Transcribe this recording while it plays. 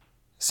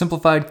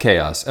Simplified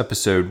Chaos,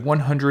 episode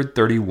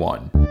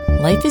 131.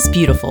 Life is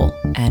beautiful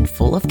and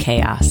full of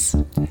chaos.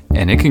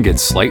 And it can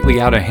get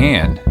slightly out of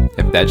hand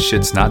if that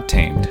shit's not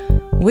tamed.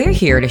 We're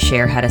here to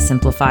share how to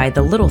simplify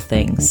the little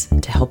things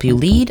to help you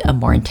lead a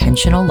more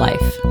intentional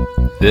life.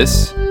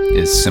 This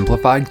is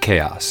Simplified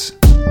Chaos.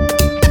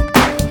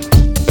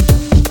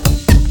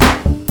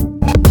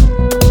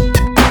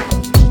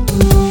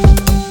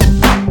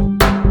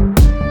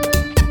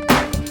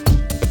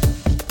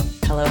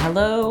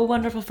 Hello,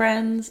 wonderful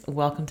friends.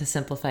 Welcome to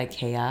Simplified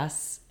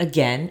Chaos.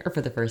 Again, or for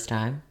the first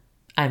time.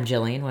 I'm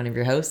Jillian, one of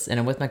your hosts, and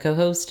I'm with my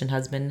co-host and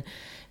husband,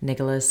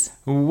 Nicholas.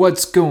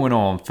 What's going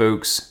on,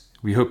 folks?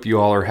 We hope you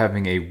all are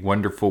having a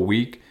wonderful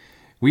week.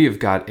 We have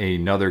got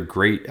another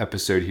great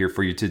episode here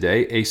for you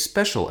today, a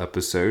special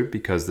episode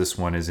because this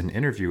one is an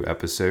interview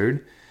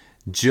episode.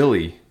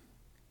 Jilly,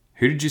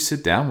 who did you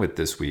sit down with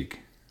this week?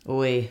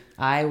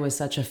 I was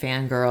such a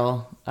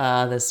fangirl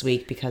this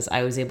week because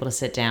I was able to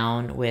sit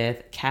down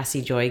with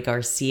Cassie Joy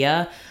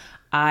Garcia.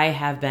 I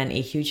have been a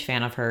huge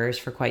fan of hers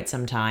for quite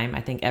some time. I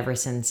think ever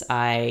since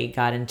I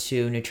got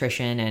into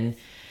nutrition, and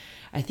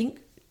I think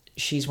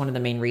she's one of the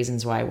main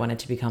reasons why I wanted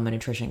to become a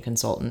nutrition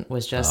consultant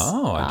was just...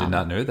 Oh, I did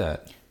not know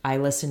that. I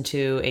listened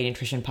to a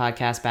nutrition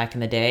podcast back in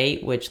the day,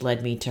 which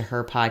led me to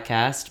her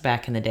podcast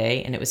back in the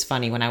day. And it was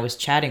funny when I was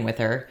chatting with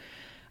her,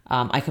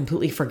 I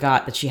completely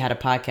forgot that she had a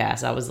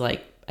podcast. I was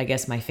like, I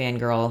guess my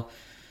fangirl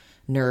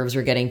nerves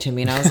were getting to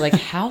me. And I was like,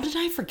 how did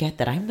I forget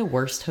that I'm the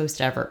worst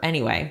host ever?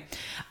 Anyway,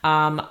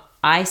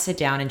 I sit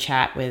down and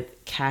chat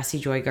with Cassie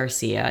Joy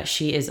Garcia.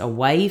 She is a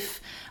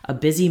wife, a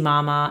busy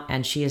mama,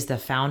 and she is the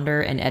founder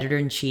and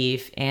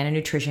editor-in-chief and a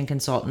nutrition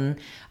consultant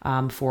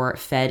for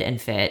Fed and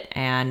Fit.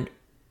 And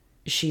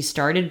she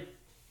started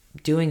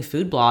doing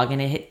food blog,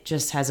 and it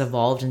just has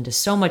evolved into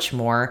so much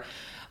more.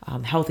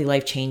 Healthy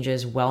life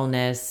changes,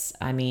 wellness.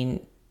 I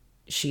mean,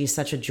 she's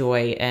such a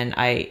joy. And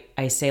I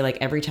say, like,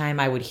 every time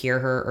I would hear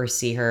her or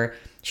see her,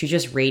 she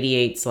just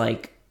radiates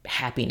like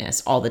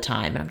happiness all the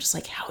time. And I'm just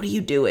like, how do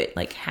you do it?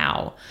 Like,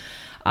 how?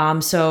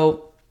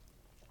 So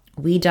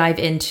we dive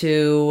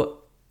into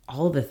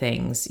all the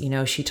things. You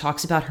know, she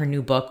talks about her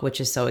new book,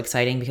 which is so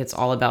exciting because it's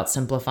all about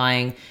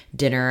simplifying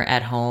dinner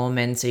at home.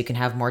 And so you can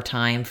have more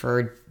time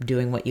for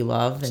doing what you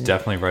love. It's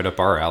definitely right up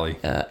our alley.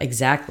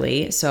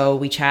 Exactly. So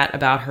we chat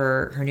about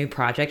her new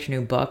project, her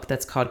new book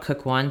that's called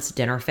Cook Once,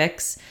 Dinner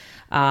Fix.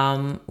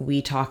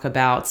 We talk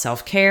about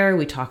self-care.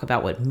 We talk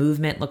about what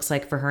movement looks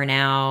like for her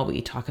now.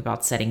 We talk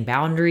about setting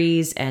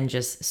boundaries and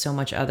just so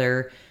much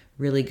other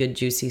really good,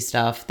 juicy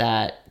stuff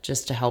that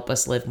just to help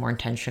us live more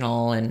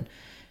intentional and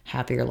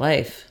happier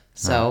life.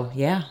 So,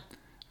 yeah.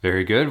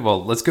 Very good.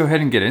 Well, let's go ahead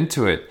and get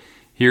into it.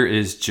 Here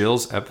is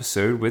Jill's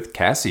episode with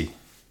Cassie.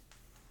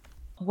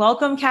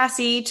 Welcome,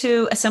 Cassie,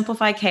 to A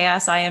Simplified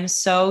Chaos. I am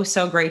so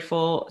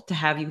grateful to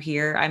have you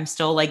here. I'm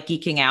still like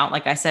geeking out,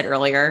 like I said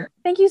earlier.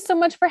 Thank you so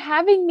much for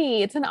having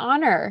me. It's an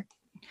honor.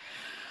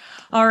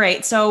 All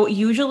right. So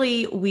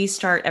usually we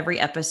start every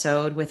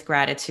episode with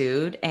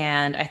gratitude.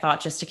 And I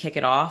thought just to kick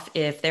it off,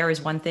 if there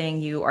is one thing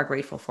you are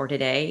grateful for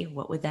today,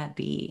 what would that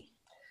be?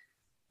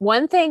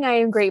 One thing I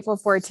am grateful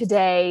for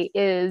today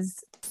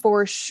is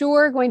for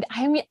sure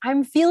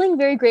I'm feeling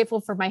very grateful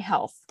for my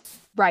health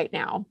right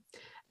now.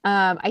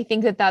 I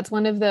think that that's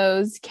one of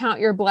those count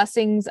your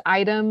blessings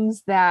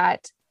items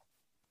that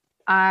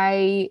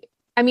the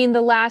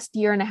last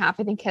year and a half,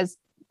 I think, has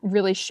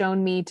really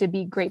shown me to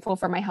be grateful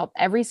for my health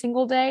every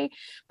single day.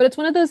 But it's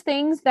one of those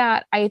things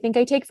that I think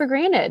I take for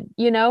granted,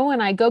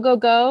 and I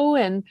go.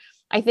 And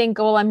I think,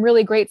 well, I'm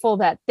really grateful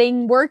that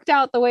thing worked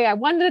out the way I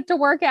wanted it to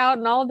work out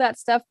and all of that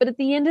stuff. But at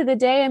the end of the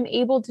day, I'm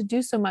able to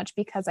do so much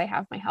because I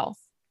have my health.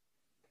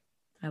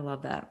 I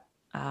love that.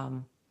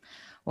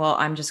 Well,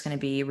 I'm just going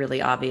to be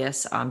really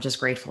obvious. I'm just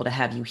grateful to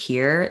have you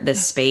here,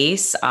 this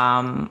space.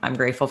 I'm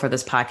grateful for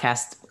this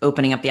podcast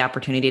opening up the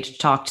opportunity to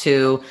talk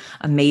to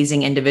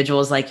amazing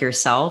individuals like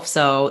yourself.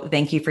 So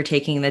thank you for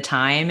taking the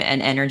time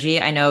and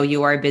energy. I know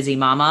you are a busy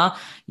mama.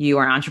 You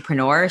are an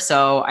entrepreneur.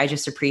 So I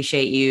just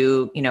appreciate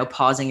you,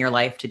 pausing your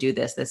life to do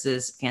this. This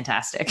is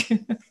fantastic.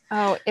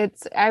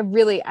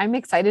 I'm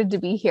excited to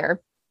be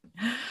here.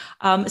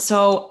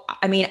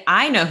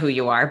 I know who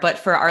you are, but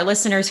for our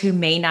listeners who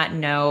may not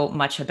know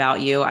much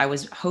about you, I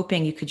was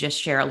hoping you could just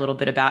share a little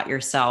bit about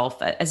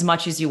yourself, as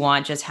much as you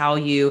want, just how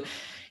you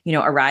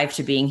arrived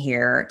to being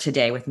here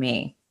today with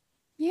me.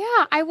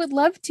 Yeah, I would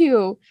love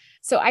to.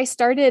 So I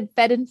started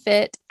Fed and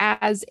Fit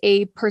as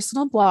a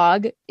personal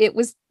blog. It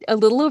was a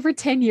little over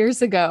 10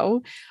 years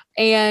ago.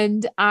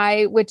 And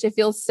which it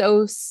feels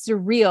so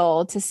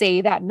surreal to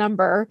say that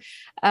number,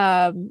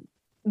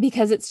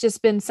 because it's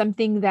just been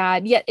something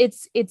that,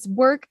 it's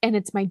work and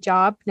it's my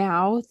job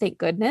now, thank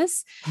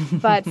goodness.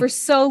 But for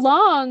so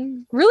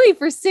long, really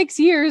for 6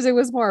 years, it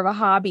was more of a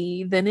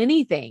hobby than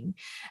anything.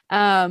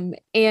 But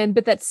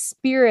that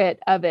spirit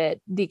of it,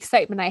 the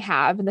excitement I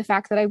have and the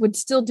fact that I would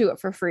still do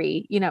it for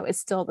free, is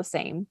still the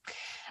same.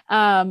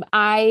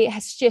 I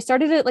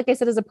started it, like I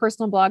said, as a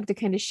personal blog to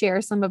kind of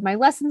share some of my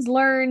lessons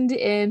learned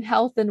in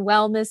health and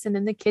wellness and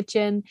in the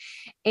kitchen,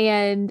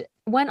 and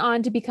went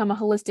on to become a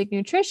holistic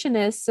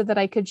nutritionist so that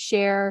I could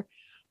share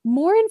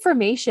more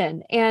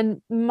information.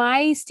 And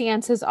my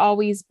stance has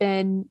always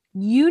been,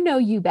 you know,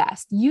 you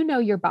best, you know,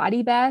 your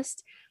body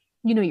best,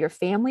 you know, your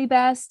family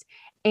best.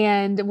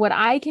 And what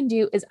I can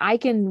do is we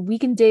can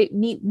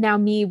meet now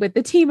me with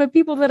the team of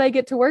people that I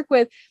get to work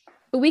with,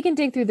 but we can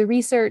dig through the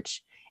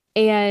research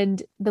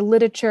and the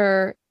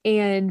literature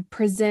and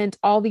present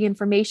all the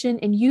information,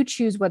 and you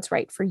choose what's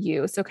right for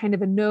you. So kind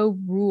of a no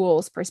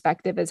rules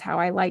perspective is how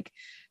I like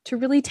to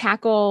really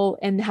tackle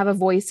and have a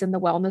voice in the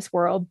wellness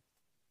world.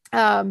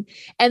 And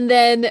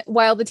then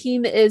while the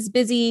team is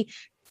busy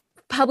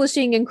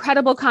publishing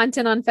incredible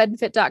content on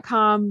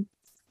fedandfit.com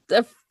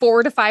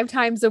 4 to 5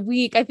 times a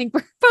week, I think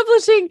we're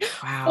publishing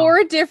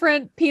 4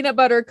 different peanut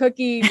butter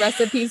cookie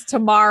recipes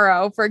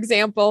tomorrow, for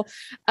example.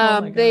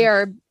 They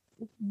are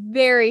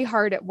very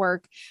hard at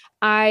work.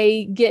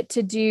 I get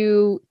to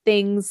do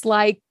things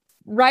like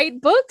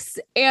write books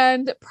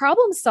and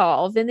problem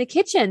solve in the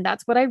kitchen.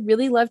 That's what I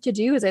really love to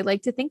do. Is I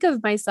like to think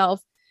of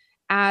myself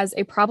as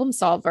a problem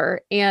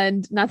solver,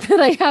 and not that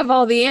I have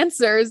all the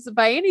answers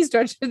by any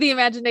stretch of the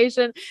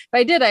imagination. If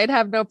I did, I'd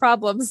have no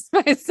problems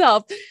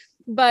myself.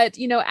 But,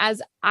 you know,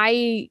 as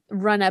I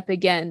run up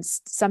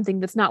against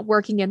something that's not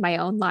working in my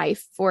own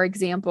life, for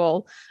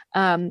example,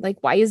 like,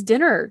 why is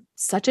dinner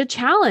such a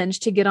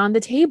challenge to get on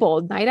the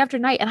table night after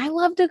night? And I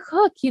love to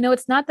cook. You know,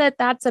 it's not that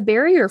that's a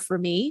barrier for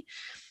me,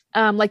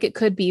 like it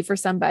could be for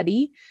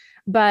somebody,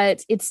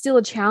 but it's still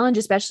a challenge,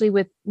 especially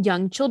with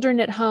young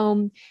children at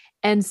home.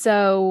 And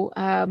so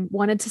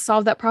wanted to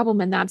solve that problem.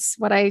 And that's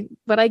what I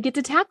get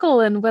to tackle,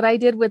 and what I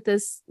did with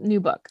this new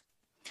book.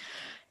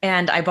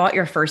 And I bought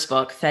your first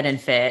book, Fed and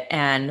Fit.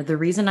 And the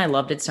reason I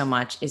loved it so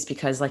much is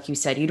because, like you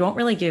said, you don't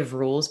really give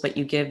rules, but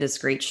you give this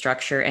great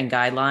structure and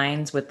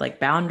guidelines with like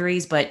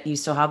boundaries, but you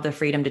still have the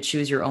freedom to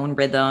choose your own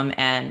rhythm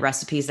and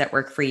recipes that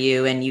work for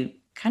you. And you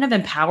kind of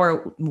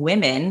empower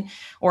women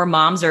or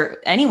moms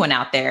or anyone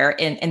out there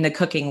in the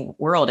cooking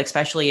world,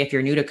 especially if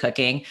you're new to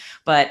cooking.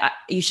 But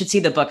you should see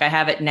the book. I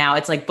have it now.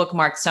 It's like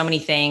bookmarked so many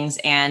things.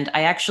 And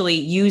I actually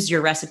use your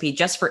recipe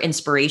just for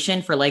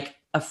inspiration for like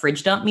a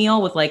fridge dump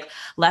meal with like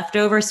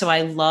leftovers. So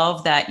I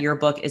love that your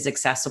book is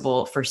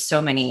accessible for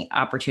so many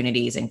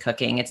opportunities in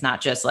cooking. It's not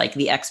just like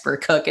the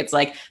expert cook. It's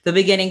like the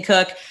beginning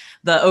cook,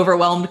 the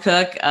overwhelmed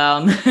cook.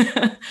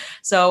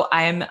 So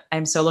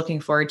I'm so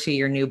looking forward to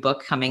your new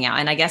book coming out.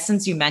 And I guess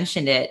since you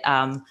mentioned it,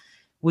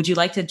 would you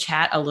like to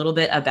chat a little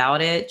bit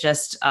about it?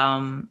 Just,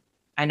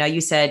 I know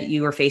you said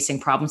you were facing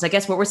problems. I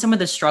guess what were some of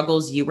the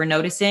struggles you were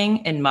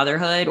noticing in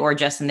motherhood or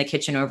just in the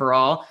kitchen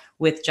overall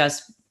with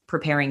just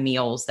preparing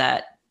meals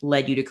that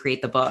led you to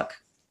create the book?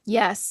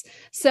 Yes.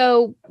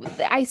 So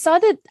I saw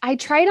that I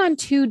tried on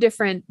 2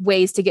 different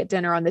ways to get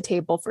dinner on the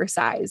table for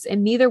size,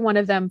 and neither one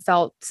of them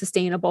felt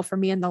sustainable for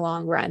me in the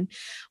long run.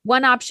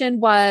 One option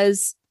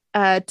was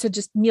to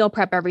just meal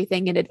prep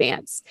everything in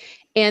advance.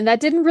 And that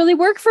didn't really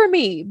work for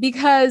me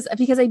because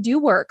I do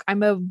work.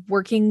 I'm a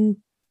working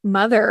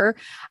mother.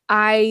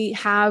 I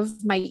have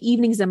my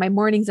evenings and my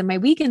mornings and my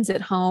weekends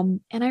at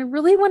home. And I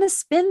really want to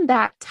spend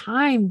that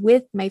time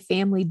with my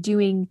family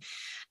doing,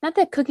 not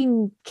that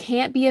cooking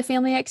can't be a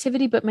family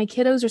activity, but my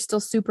kiddos are still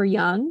super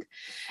young.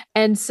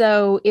 And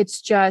so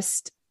it's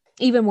just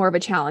even more of a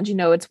challenge. You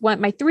know, it's my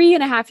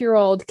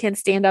 3.5-year-old can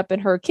stand up in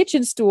her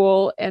kitchen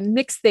stool and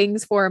mix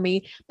things for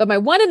me, but my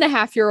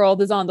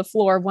 1.5-year-old is on the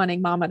floor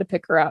wanting mama to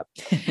pick her up.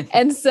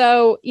 And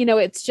so, you know,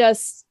 it's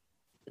just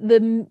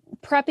the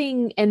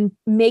prepping and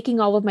making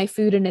all of my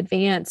food in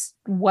advance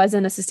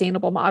wasn't a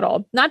sustainable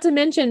model, not to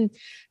mention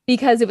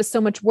because it was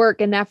so much work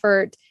and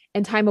effort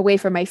and time away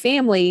from my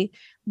family,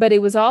 but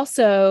it was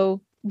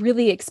also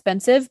really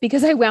expensive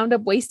because I wound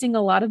up wasting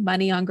a lot of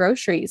money on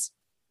groceries.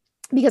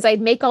 Because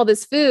I'd make all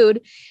this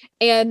food,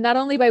 and not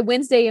only by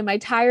Wednesday am I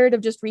tired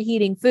of just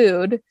reheating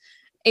food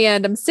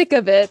and I'm sick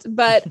of it,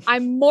 but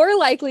I'm more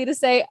likely to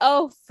say,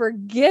 oh,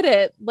 forget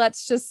it.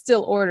 Let's just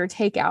still order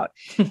takeout.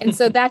 And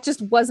so that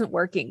just wasn't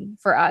working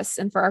for us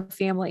and for our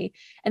family.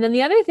 And then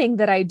the other thing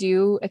that I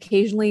do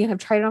occasionally, and have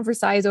tried on for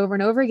size over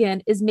and over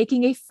again, is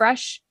making a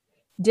fresh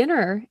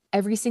dinner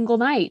every single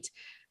night,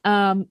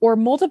 or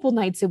multiple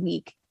nights a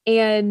week.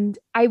 And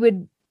I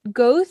would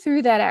go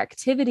through that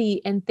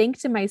activity and think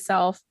to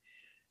myself,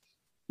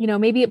 you know,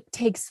 maybe it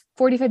takes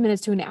 45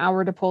 minutes to an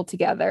hour to pull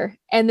together,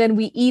 and then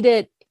we eat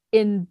it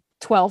in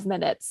 12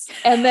 minutes.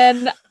 And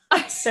then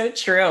so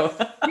true,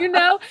 you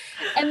know,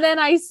 and then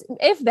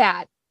if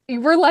that,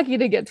 we're lucky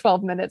to get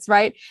 12 minutes,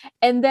 right?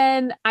 And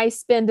then I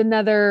spend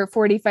another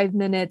 45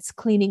 minutes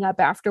cleaning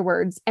up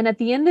afterwards. And at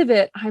the end of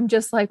it, I'm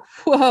just like,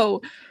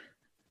 whoa.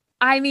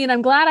 I mean,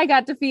 I'm glad I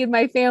got to feed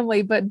my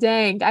family, but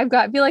dang, I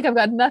feel like I've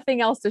got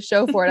nothing else to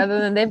show for it other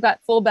than they've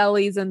got full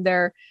bellies and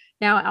they're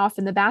now off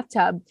in the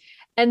bathtub.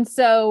 And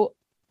so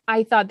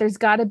I thought I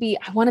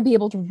want to be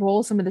able to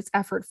roll some of this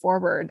effort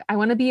forward. I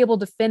want to be able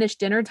to finish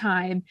dinner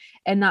time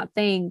and not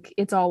think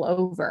it's all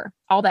over.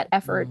 All that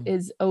effort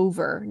is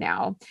over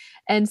now.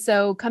 And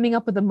so coming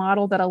up with a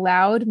model that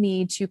allowed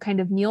me to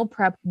kind of meal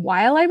prep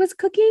while I was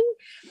cooking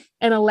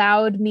and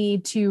allowed me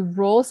to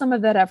roll some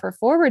of that effort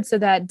forward so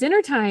that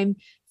dinner time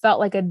felt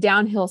like a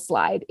downhill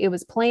slide. It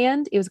was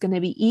planned. It was going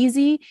to be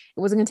easy. It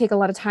wasn't going to take a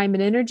lot of time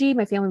and energy.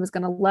 My family was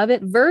going to love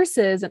it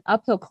versus an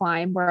uphill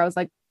climb where I was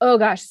like, oh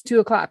gosh, it's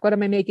 2:00. What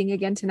am I making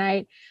again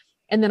tonight?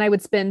 And then I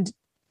would spend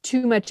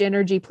too much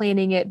energy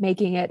planning it,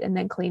 making it, and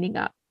then cleaning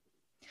up.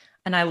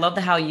 And I love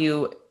how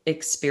you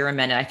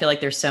experimented. I feel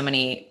like there's so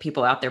many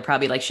people out there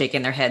probably like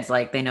shaking their heads,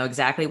 like they know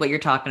exactly what you're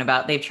talking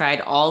about. They've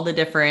tried all the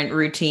different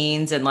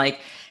routines and like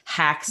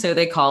hacks, so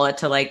they call it,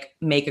 to like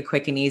make a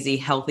quick and easy,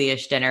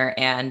 healthy-ish dinner.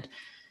 And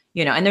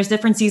and there's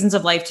different seasons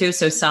of life too.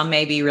 So some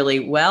may be really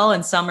well,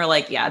 and some are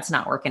like, yeah, it's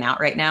not working out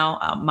right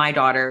now. My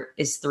daughter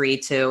is 3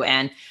 too.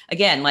 And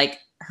again, like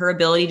her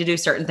ability to do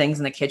certain things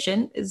in the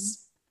kitchen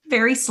is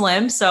very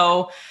slim.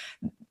 So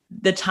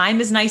the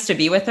time is nice to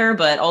be with her,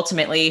 but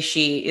ultimately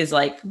she is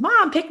like,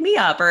 Mom, pick me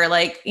up, or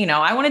like,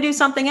 I want to do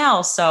something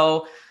else.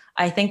 So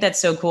I think that's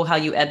so cool how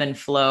you ebb and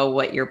flow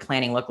what your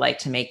planning looked like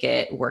to make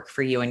it work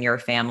for you and your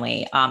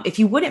family. If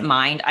you wouldn't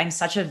mind, I'm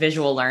such a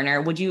visual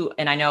learner. Would you,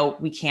 and I know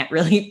we can't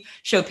really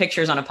show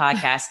pictures on a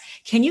podcast.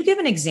 Can you give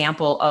an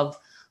example of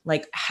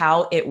like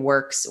how it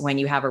works when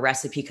you have a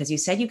recipe? Because you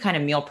said you kind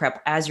of meal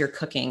prep as you're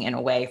cooking in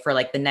a way for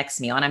like the next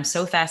meal. And I'm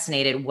so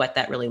fascinated what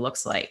that really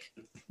looks like.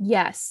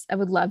 Yes, I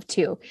would love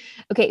to.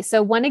 Okay.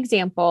 So one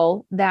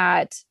example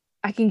that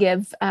I can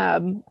give,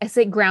 I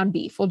say ground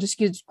beef. We'll just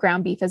use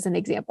ground beef as an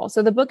example.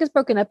 So the book is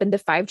broken up into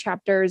 5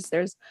 chapters.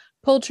 There's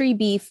poultry,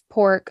 beef,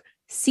 pork,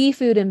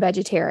 seafood, and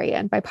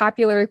vegetarian. By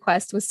popular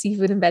request was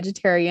seafood and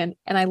vegetarian.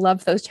 And I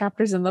love those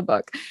chapters in the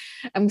book.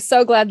 I'm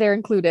so glad they're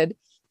included.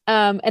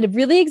 And a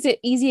really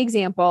easy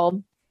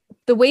example,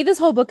 the way this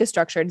whole book is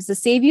structured is to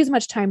save you as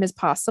much time as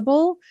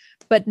possible,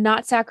 but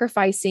not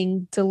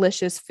sacrificing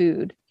delicious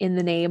food in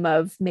the name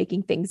of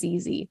making things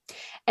easy.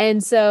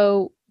 And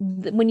so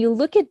when you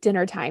look at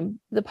dinner time,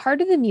 the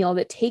part of the meal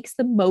that takes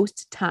the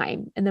most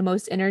time and the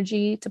most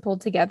energy to pull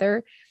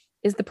together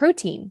is the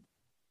protein.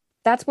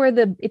 That's where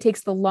it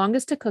takes the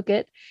longest to cook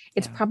it.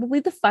 It's probably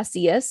the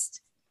fussiest,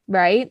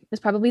 right?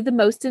 It's probably the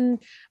most in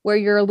where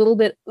you're a little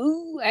bit,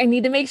 ooh, I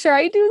need to make sure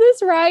I do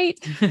this right.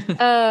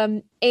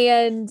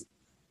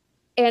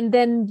 And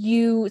then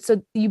you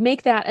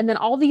make that, and then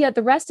all the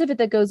rest of it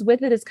that goes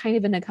with it is kind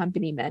of an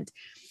accompaniment.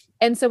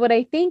 And so what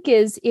I think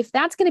is, if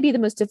that's going to be the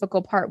most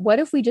difficult part, what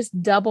if we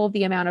just double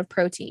the amount of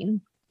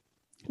protein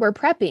we're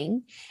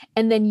prepping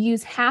and then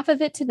use half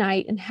of it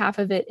tonight and half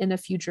of it in a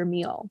future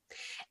meal?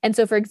 And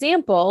so, for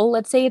example,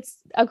 let's say it's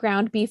a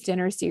ground beef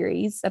dinner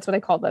series. That's what I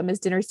call them, is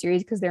dinner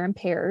series, because they're in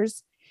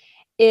pairs.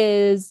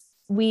 Is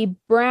we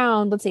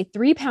brown, let's say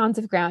 3 pounds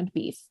of ground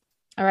beef.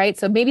 All right.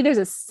 So maybe there's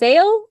a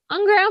sale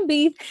on ground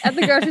beef at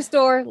the grocery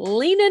store.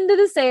 Lean into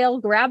the sale,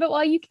 grab it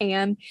while you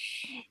can,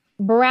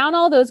 brown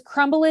all those,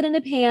 crumble it in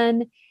a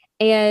pan.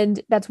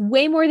 And that's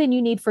way more than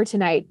you need for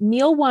tonight.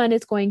 Meal 1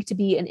 is going to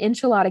be an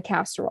enchilada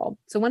casserole.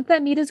 So once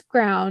that meat is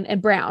ground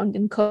and browned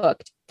and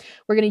cooked,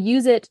 we're going to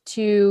use it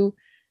to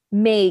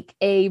make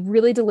a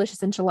really delicious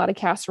enchilada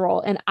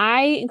casserole. And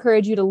I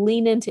encourage you to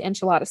lean into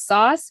enchilada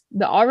sauce,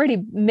 the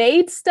already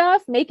made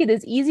stuff. Make it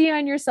as easy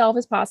on yourself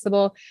as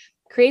possible.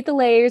 Create the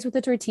layers with the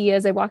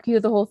tortillas. I walk you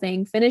through the whole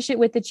thing, finish it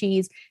with the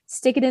cheese,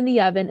 stick it in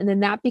the oven, and then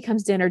that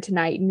becomes dinner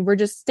tonight. And we're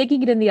just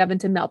sticking it in the oven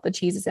to melt the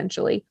cheese,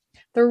 essentially.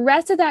 The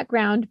rest of that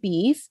ground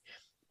beef,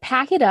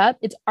 pack it up.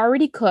 It's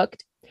already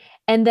cooked.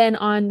 And then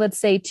on, let's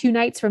say 2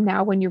 nights from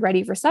now, when you're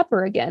ready for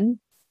supper again,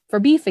 for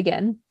beef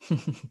again,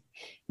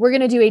 we're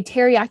going to do a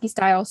teriyaki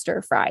style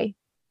stir fry.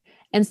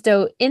 And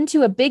so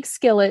into a big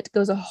skillet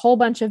goes a whole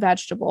bunch of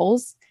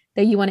vegetables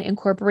that you want to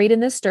incorporate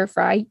in this stir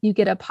fry. You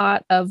get a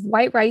pot of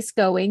white rice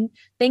going,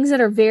 things that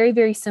are very,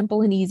 very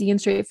simple and easy and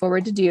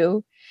straightforward to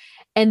do.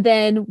 And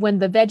then when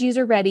the veggies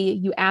are ready,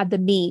 you add the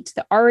meat,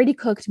 the already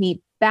cooked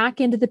meat, back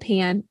into the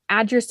pan,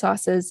 add your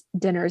sauces,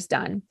 dinner's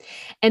done.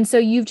 And so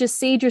you've just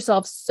saved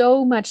yourself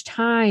so much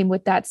time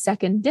with that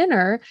second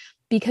dinner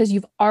because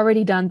you've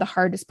already done the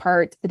hardest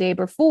part the day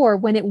before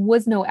when it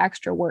was no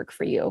extra work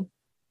for you.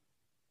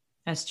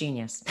 That's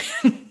genius.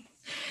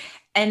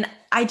 And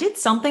I did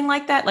something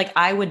like that. Like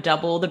I would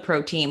double the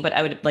protein, but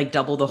I would like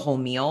double the whole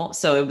meal.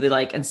 So it would be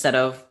like, instead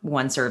of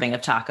 1 serving of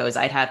tacos,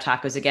 I'd have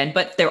tacos again.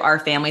 But there are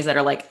families that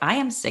are like, I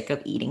am sick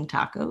of eating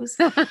tacos.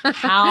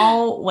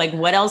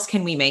 What else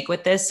can we make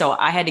with this? So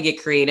I had to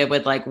get creative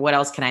with like, what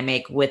else can I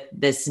make with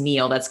this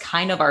meal that's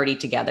kind of already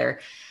together?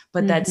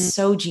 But that's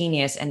so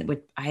genius. And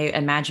I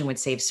imagine would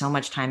save so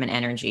much time and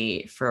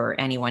energy for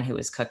anyone who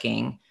is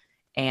cooking.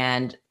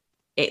 And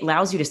it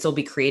allows you to still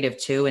be creative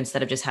too,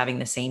 instead of just having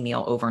the same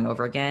meal over and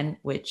over again,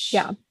 which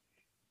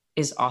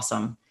is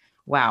awesome.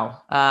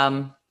 Wow.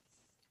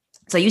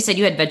 So you said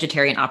you had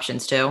vegetarian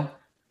options too?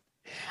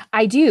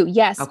 I do.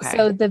 Yes. Okay.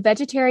 So the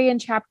vegetarian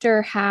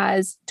chapter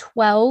has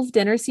 12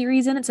 dinner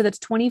series in it. So that's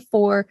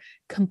 24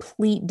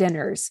 complete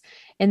dinners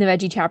in the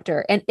veggie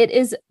chapter. And it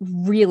is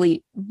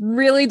really,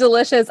 really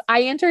delicious.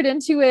 I entered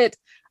into it.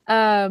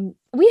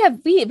 We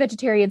eat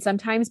vegetarian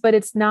sometimes, but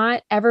it's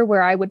not ever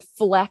where I would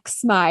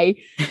flex my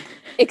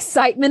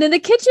excitement in the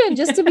kitchen,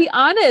 just to be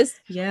honest.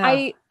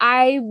 Yeah.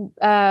 I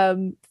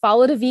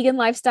followed a vegan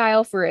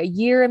lifestyle for a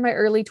year in my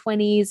early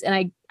 20s,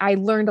 and I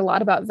learned a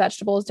lot about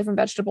vegetables, different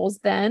vegetables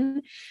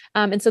then.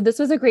 And so this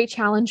was a great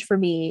challenge for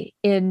me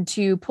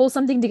to pull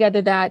something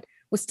together that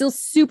was still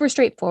super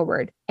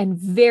straightforward and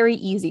very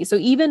easy. So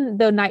even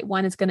though night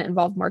one is going to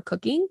involve more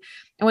cooking,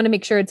 I want to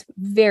make sure it's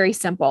very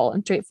simple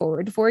and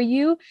straightforward for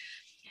you.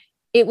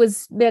 It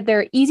was that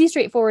they're easy,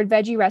 straightforward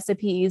veggie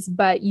recipes,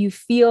 but you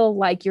feel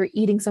like you're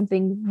eating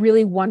something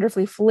really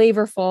wonderfully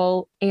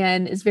flavorful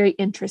and is very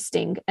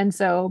interesting. And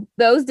so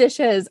those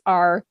dishes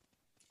are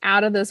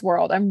out of this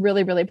world. I'm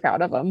really, really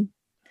proud of them.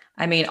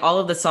 I mean, all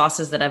of the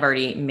sauces that I've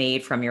already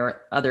made from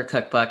your other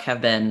cookbook have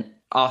been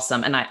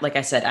awesome. And like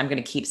I said, I'm going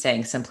to keep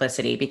saying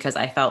simplicity because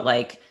I felt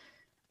like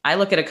I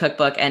look at a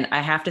cookbook and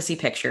I have to see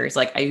pictures.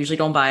 Like I usually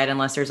don't buy it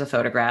unless there's a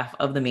photograph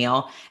of the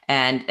meal,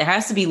 and it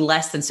has to be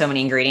less than so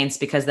many ingredients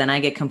because then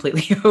I get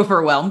completely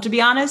overwhelmed, to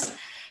be honest.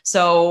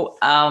 So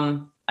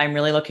I'm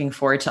really looking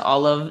forward to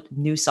all of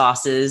new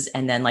sauces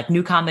and then like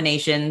new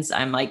combinations.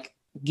 I'm like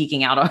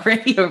geeking out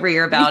already over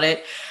here about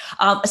it.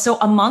 So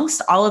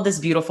amongst all of this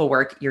beautiful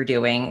work you're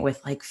doing with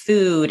like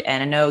food,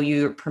 and I know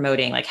you're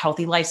promoting like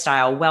healthy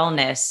lifestyle,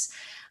 wellness,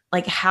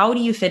 like how do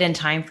you fit in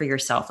time for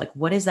yourself? Like,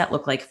 what does that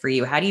look like for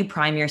you? How do you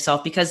prime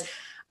yourself? Because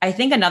I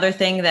think another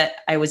thing that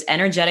I was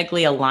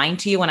energetically aligned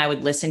to you when I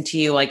would listen to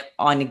you, like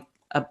on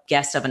a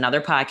guest of another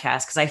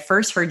podcast, because I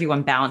first heard you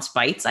on Balanced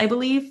Bites, I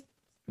believe.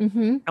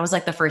 Mm-hmm. I was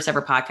like the first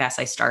ever podcast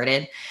I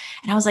started.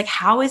 And I was like,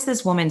 how is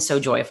this woman so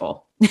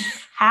joyful?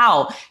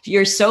 How?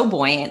 You're so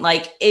buoyant.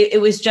 Like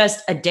it was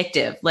just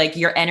addictive. Like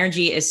your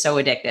energy is so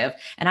addictive.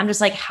 And I'm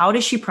just like, how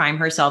does she prime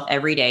herself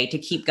every day to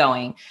keep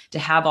going, to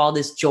have all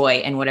this joy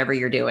in whatever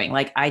you're doing?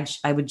 Like I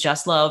would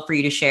just love for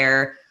you to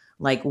share,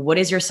 like, what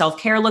does your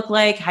self-care look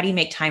like? How do you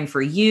make time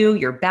for you,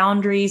 your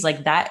boundaries?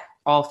 Like that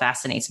all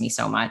fascinates me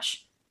so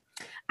much.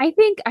 I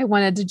think I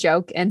wanted to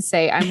joke and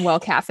say I'm well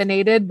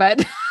caffeinated,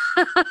 but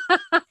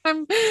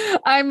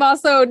I'm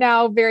also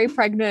now very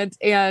pregnant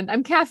and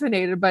I'm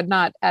caffeinated, but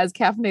not as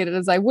caffeinated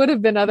as I would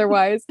have been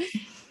otherwise.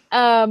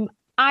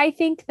 I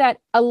think that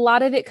a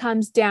lot of it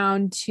comes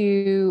down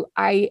to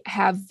I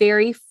have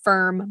very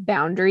firm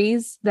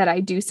boundaries that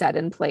I do set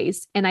in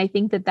place. And I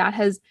think that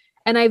has,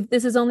 and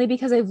this is only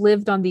because I've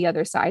lived on the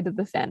other side of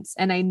the fence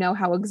and I know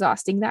how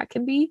exhausting that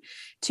can be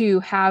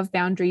to have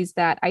boundaries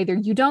that either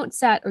you don't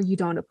set or you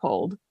don't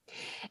uphold.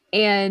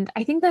 And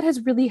I think that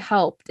has really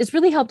helped. It's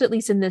really helped, at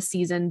least in this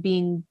season,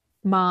 being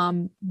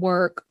mom,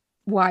 work,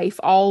 wife,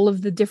 all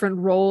of the different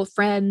roles,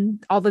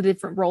 friend, all the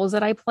different roles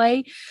that I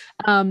play,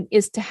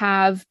 is to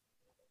have,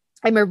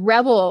 I'm a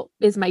rebel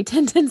is my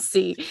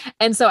tendency.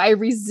 And so I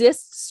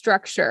resist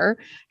structure.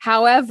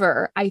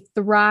 However, I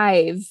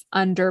thrive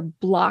under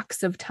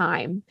blocks of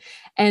time.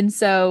 And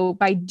so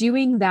by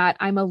doing that,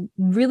 I'm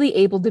really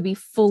able to be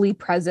fully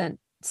present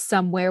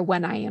somewhere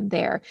when I am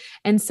there.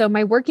 And so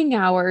my working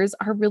hours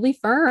are really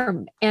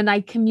firm and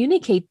I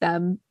communicate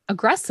them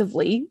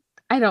aggressively.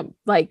 I don't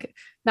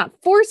not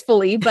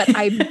forcefully, but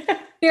I'm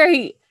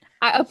very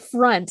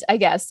upfront, I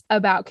guess,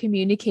 about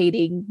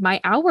communicating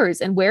my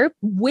hours and where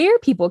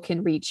people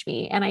can reach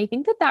me. And I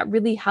think that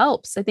really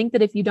helps. I think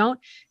that if you don't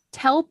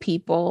tell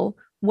people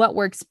what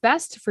works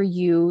best for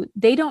you,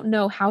 they don't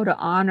know how to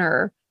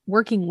honor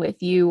working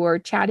with you or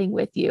chatting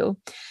with you.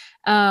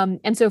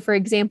 And so, for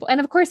example,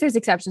 and of course, there's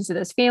exceptions to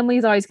this. Family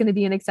is always going to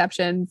be an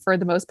exception for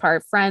the most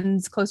part.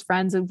 Friends, close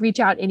friends, reach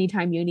out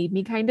anytime you need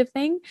me kind of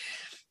thing.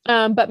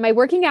 But my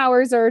working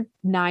hours are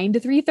 9 to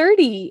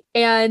 3:30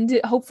 and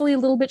hopefully a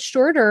little bit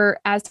shorter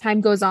as time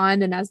goes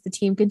on. And as the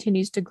team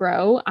continues to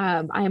grow, I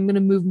am going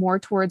to move more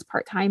towards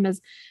part-time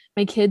as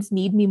my kids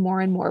need me more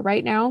and more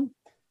right now.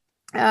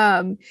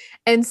 And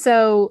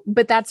so,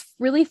 but that's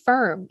really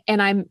firm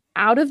and I'm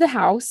out of the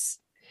house.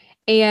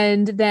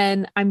 And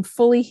then I'm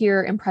fully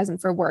here and present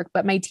for work.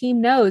 But my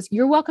team knows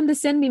you're welcome to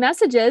send me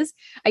messages.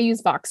 I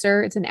use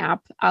Voxer. It's an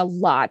app a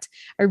lot.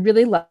 I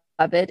really love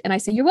it. And I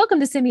say, you're welcome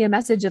to send me a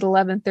message at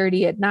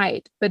 11:30 at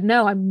night. But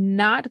no, I'm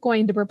not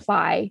going to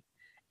reply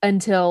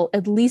until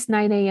at least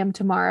 9 a.m.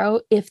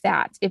 tomorrow, if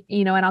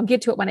and I'll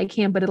get to it when I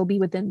can, but it'll be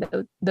within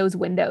those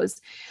windows.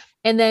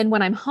 And then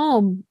when I'm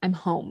home, and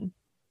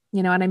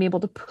I'm able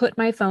to put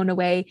my phone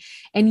away.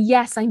 And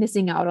yes, I'm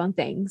missing out on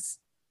things.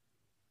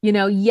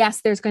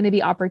 Yes, there's going to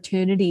be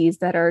opportunities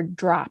that are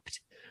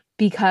dropped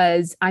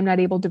because I'm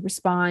not able to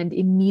respond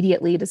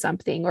immediately to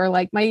something, or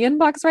like my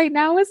inbox right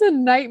now is a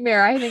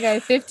nightmare. I think I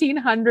have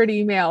 1,500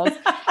 emails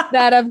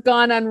that have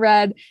gone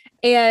unread.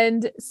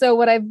 And so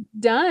what I've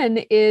done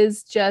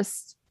is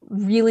just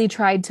really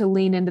tried to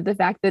lean into the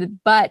fact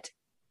but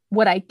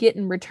what I get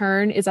in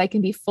return is I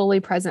can be fully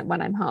present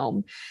when I'm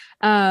home.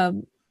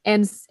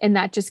 And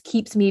that just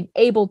keeps me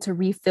able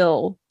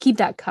to keep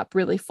that cup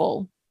really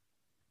full.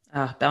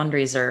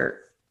 Boundaries are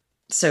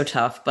so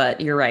tough, but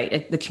you're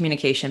right. The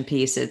communication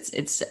piece,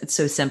 it's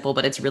so simple,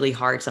 but it's really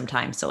hard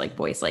sometimes. So like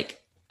boys,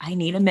 like I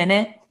need a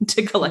minute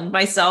to collect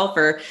myself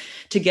or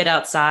to get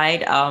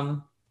outside.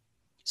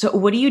 So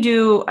what do you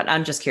do?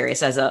 I'm just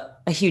curious as a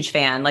huge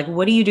fan, like,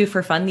 what do you do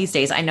for fun these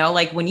days? I know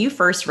like when you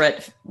first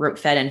wrote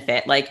Fed and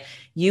Fit, like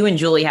you and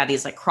Julie have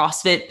these like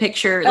CrossFit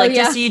pictures, like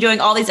just you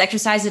doing all these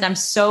exercises. And I'm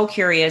so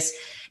curious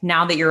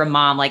now that you're a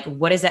mom, like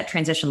what does that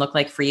transition look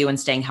like for you and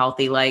staying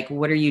healthy? Like,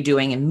 what are you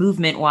doing in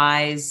movement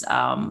wise?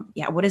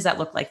 What does that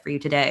look like for you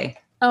today?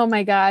 Oh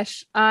my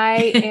gosh.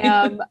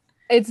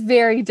 It's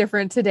very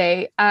different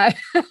today. So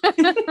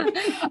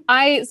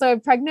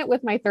I'm pregnant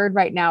with my third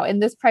right now,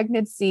 and this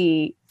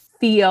pregnancy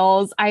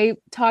I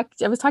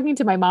was talking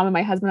to my mom and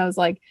my husband. I was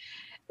like,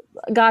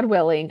 God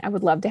willing, I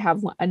would love to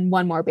have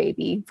one more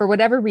baby. For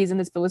whatever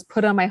reason, it was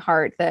put on my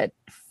heart that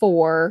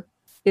 4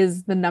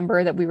 is the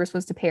number that we were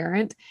supposed to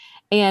parent.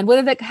 And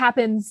whether that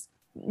happens,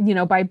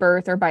 by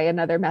birth or by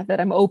another method,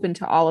 I'm open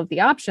to all of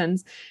the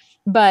options.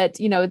 But,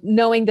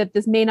 knowing that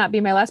this may not be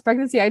my last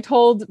pregnancy, I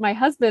told my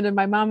husband and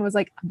my mom was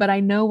like, but I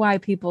know why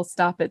people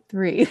stop at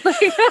 3.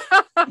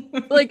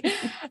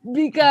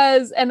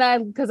 Because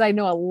I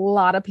know a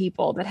lot of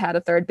people that had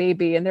a third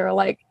baby and they were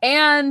like,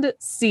 and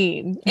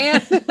scene.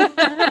 And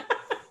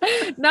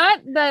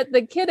not that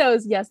the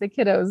kiddos, yes, the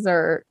kiddos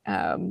are,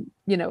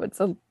 it's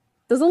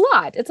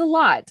a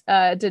lot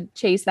to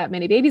chase that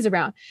many babies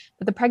around,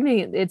 but the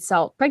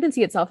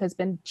pregnancy itself has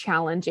been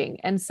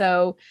challenging. And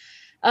so,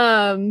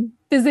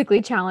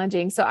 physically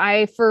challenging.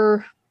 So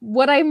for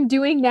what I'm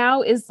doing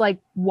now is like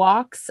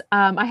walks.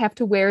 I have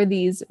to wear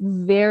these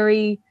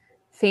very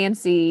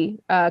fancy,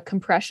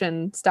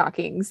 compression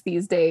stockings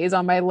these days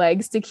on my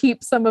legs to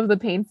keep some of the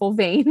painful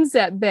veins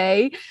at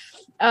bay.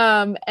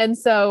 And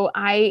so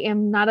I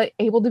am not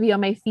able to be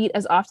on my feet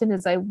as often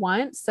as I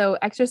want. So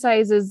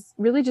exercise is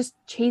really just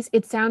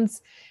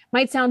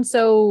might sound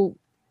so,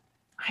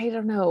 I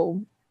don't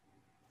know,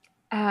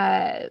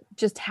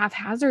 just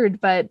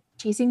haphazard, but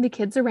chasing the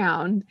kids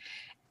around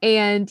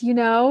and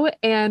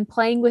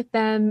playing with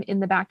them in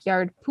the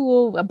backyard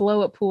pool, a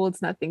blow-up pool.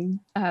 It's nothing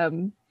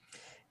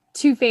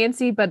too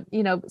fancy, but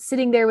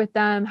sitting there with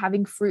them,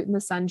 having fruit in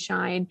the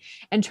sunshine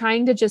and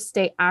trying to just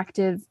stay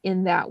active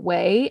in that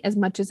way as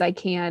much as I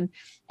can.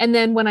 And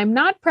then when I'm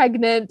not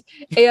pregnant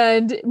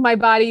and my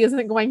body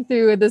isn't going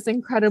through this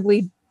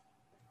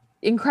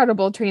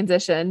incredible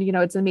transition,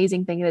 it's an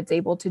amazing thing that it's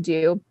able to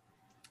do.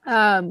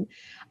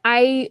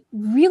 I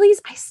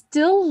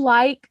still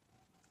like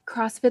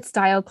CrossFit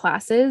style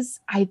classes.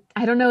 I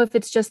don't know if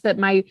it's just that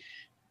my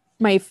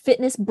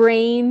fitness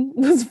brain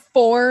was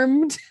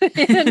formed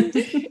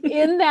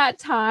in that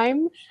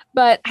time,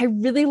 but I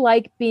really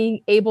like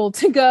being able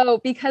to go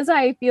because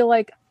I feel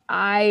like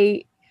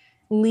I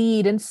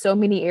lead in so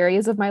many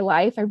areas of my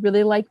life. I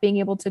really like being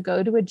able to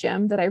go to a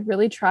gym that I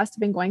really trust. I've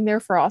been going there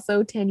for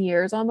also 10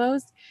 years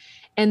almost.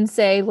 And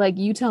say, like,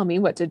 you tell me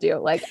what to do.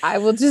 Like, I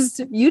will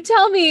you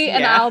tell me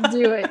and I'll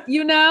do it,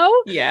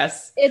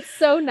 Yes. It's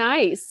so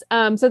nice.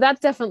 So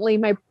that's definitely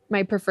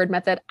my preferred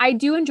method. I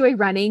do enjoy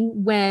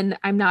running when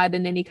I'm not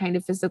in any kind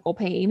of physical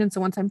pain. And so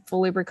once I'm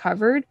fully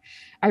recovered,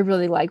 I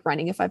really like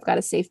running if I've got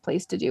a safe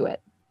place to do it.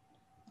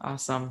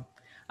 Awesome.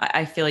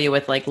 I feel you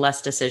with like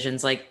less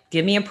decisions, like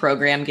give me a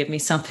program, give me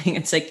something.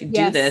 It's like,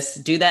 do this,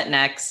 do that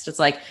next. It's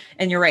like,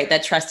 and you're right.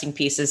 That trusting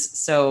piece is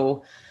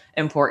so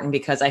important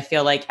because I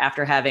feel like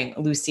after having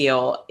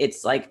Lucille,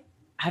 it's like,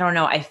 I don't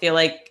know. I feel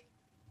like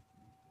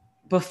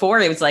before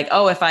it was like,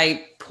 oh, if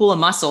I pull a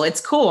muscle,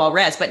 it's cool, I'll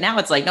rest. But now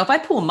it's like, no, if I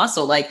pull a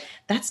muscle, like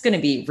that's going to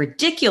be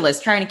ridiculous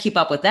trying to keep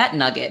up with that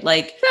nugget.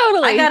 Like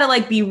totally. I got to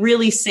like be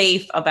really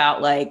safe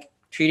about like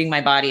treating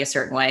my body a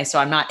certain way. So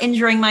I'm not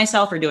injuring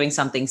myself or doing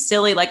something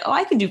silly. Like, oh,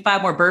 I can do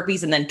 5 more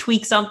burpees and then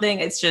tweak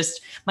something. It's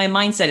just, my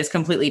mindset is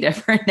completely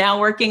different now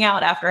working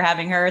out after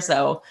having her.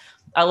 So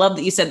I love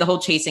that you said the whole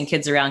chasing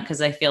kids around,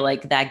 because I feel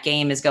like that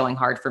game is going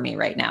hard for me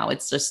right now.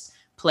 It's just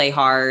play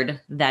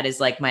hard. That is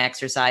like my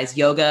exercise.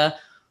 Yoga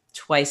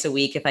twice a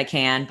week if I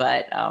can.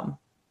 But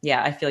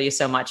I feel you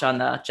so much on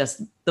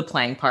the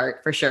playing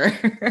part for sure.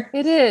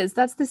 It is.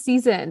 That's the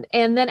season.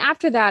 And then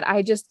after that,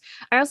 I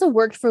also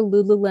worked for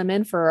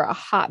Lululemon for a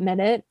hot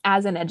minute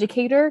as an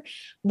educator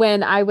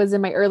when I was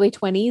in my early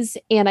 20s.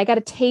 And I got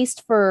a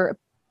taste for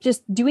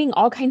just doing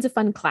all kinds of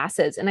fun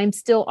classes. And I'm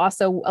still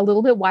also a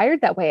little bit wired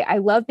that way. I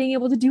love being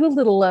able to do a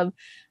little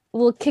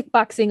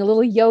kickboxing, a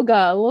little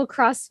yoga, a little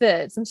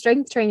CrossFit, some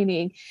strength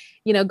training,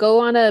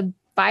 go on a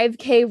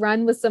 5K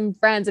run with some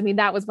friends. I mean,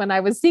 that was when I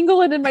was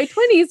single and in my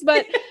 20s,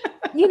 but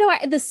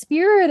the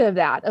spirit of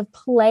that, of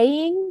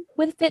playing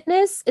with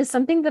fitness is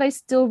something that I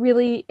still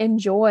really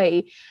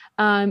enjoy.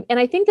 And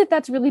I think that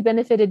that's really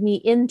benefited me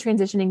in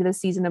transitioning to the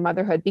season of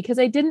motherhood, because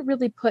I didn't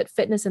really put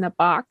fitness in a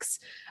box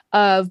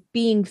of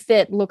being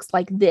fit looks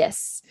like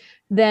this.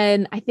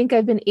 Then I think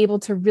I've been able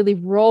to really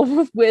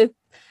roll with,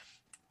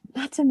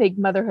 not to make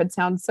motherhood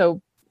sound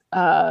so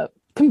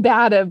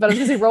combative, but I was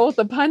going to say roll with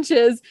the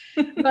punches.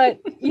 But,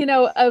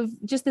 of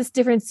just this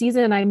different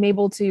season, I'm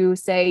able to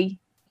say,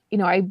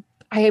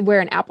 I wear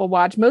an Apple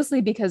Watch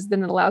mostly because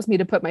then it allows me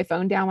to put my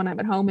phone down when I'm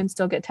at home and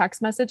still get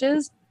text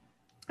messages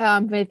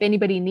if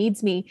anybody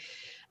needs me.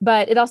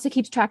 But it also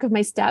keeps track of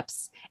my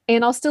steps,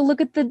 and I'll still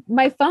look at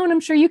my phone. I'm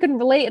sure you can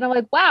relate. And I'm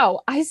like,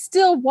 wow, I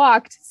still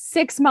walked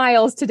 6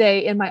 miles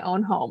today in my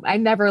own home. I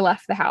never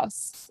left the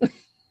house.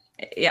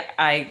 Yeah,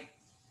 I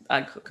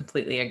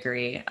completely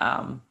agree.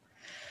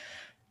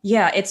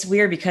 Yeah, it's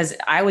weird because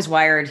I was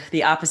wired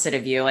the opposite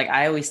of you. Like,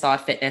 I always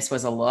thought fitness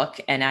was a look,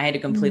 and I had to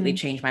completely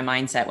change my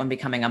mindset when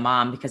becoming a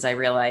mom, because I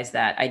realized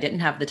that I didn't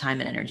have the time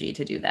and energy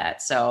to do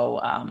that.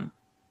 So,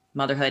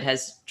 motherhood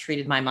has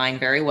treated my mind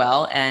very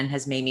well and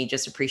has made me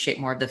just appreciate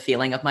more of the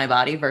feeling of my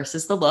body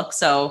versus the look.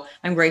 So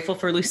I'm grateful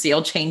for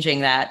Lucille changing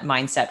that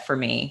mindset for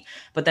me.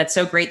 But that's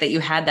so great that you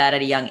had that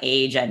at a young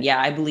age. And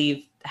yeah, I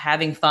believe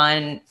having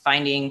fun,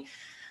 finding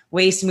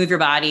ways to move your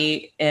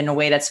body in a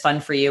way that's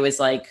fun for you is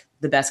like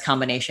the best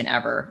combination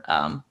ever.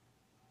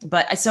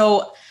 But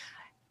so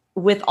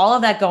with all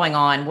of that going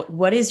on,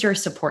 what does your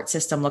support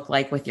system look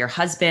like with your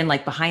husband,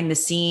 like behind the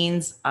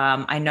scenes?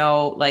 I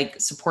know like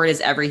support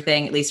is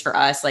everything, at least for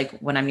us, like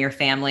when I'm near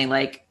family,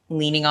 like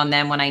leaning on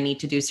them when I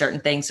need to do certain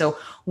things. So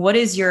what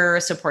does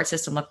your support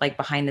system look like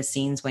behind the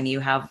scenes when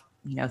you have,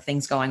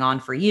 things going on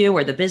for you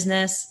or the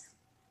business?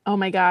 Oh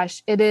my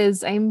gosh, it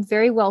is. I'm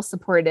very well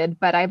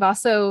supported, but I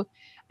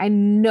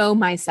know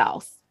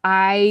myself.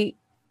 I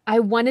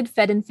wanted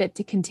Fed and Fit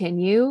to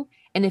continue.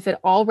 And if it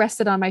all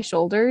rested on my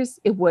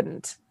shoulders, it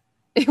wouldn't.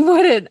 It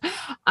wouldn't.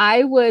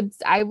 I would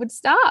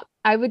stop.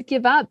 I would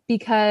give up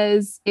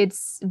because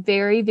it's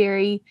very,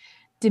 very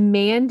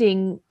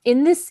demanding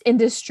in this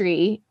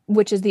industry,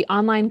 which is the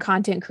online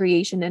content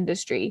creation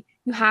industry.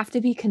 You have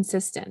to be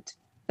consistent.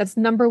 That's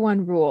number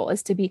one rule,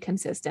 is to be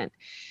consistent.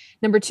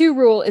 Number two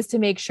rule is to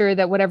make sure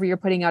that whatever you're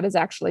putting out is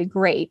actually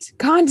great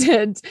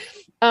content.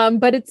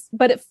 But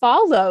it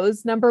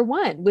follows number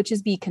one, which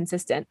is be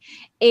consistent.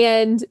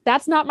 And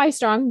that's not my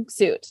strong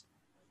suit.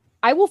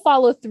 I will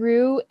follow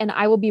through and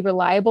I will be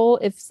reliable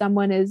if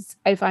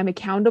I'm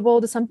accountable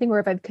to something, or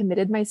if I've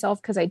committed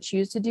myself because I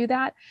choose to do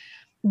that.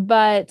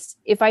 But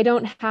if I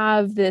don't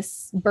have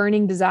this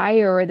burning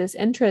desire or this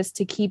interest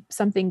to keep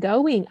something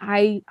going,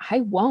 I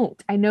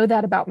won't. I know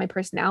that about my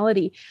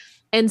personality.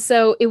 And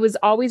so it was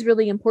always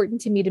really important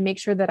to me to make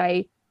sure that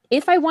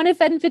if I wanted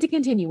Fed and Fit to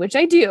continue, which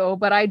I do,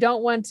 but I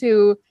don't want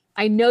to,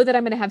 I know that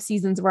I'm going to have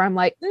seasons where I'm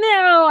like,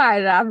 no,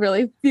 I'm not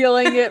really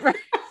feeling it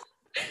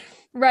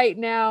right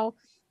now.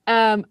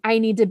 I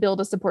need to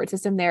build a support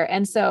system there.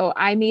 And so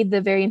I made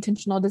the very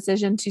intentional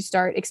decision to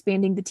start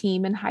expanding the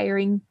team and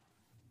hiring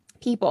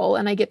people.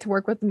 And I get to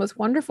work with the most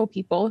wonderful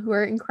people who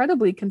are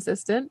incredibly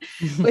consistent,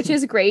 which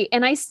is great.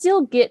 And I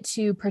still get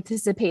to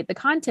participate. The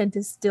content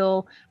is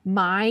still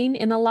mine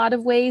in a lot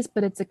of ways,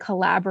 but it's a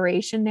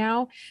collaboration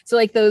now. So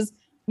like those,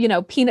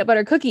 peanut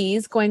butter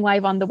cookies going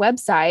live on the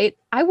website,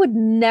 I would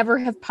never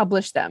have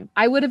published them.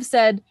 I would have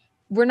said,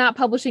 we're not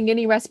publishing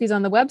any recipes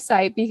on the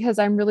website because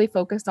I'm really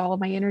focused all of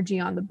my energy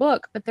on the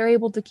book, but they're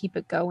able to keep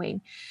it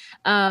going.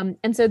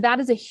 And so that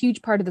is a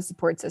huge part of the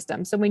support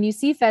system. So when you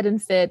see Fed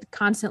and Fit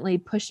constantly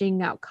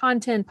pushing out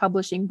content,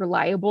 publishing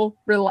reliable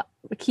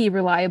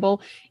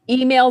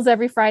emails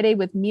every Friday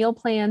with meal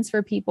plans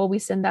for people, we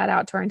send that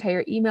out to our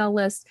entire email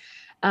list,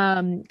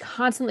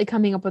 constantly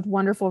coming up with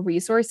wonderful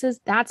resources.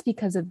 That's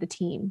because of the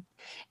team,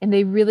 and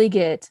they really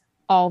get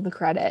all the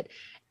credit.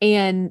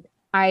 And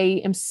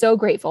I am so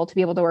grateful to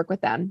be able to work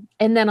with them.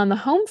 And then on the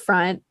home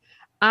front,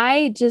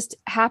 I just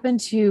happen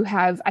to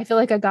I feel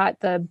like I got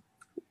the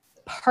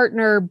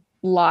partner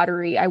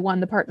lottery. I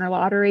won the partner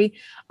lottery.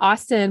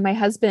 Austin, my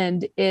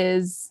husband,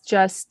 is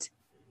just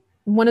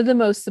one of the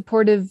most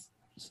supportive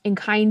and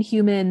kind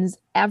humans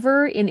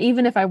ever. And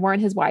even if I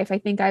weren't his wife, I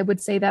think I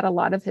would say that a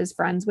lot of his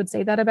friends would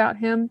say that about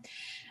him.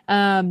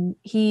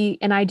 He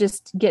and I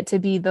just get to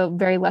be the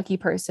very lucky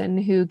person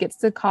who gets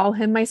to call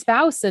him my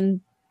spouse.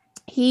 And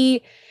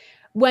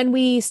when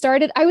we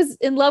started, I was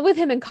in love with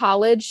him in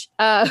college,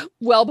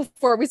 well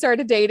before we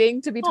started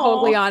dating, to be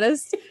totally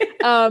honest.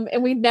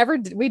 And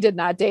we did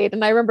not date.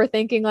 And I remember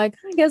thinking like,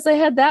 I guess I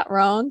had that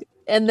wrong.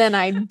 And then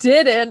I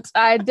didn't.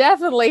 I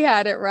definitely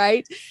had it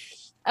right.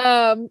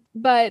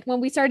 But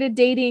when we started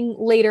dating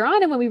later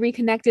on, and when we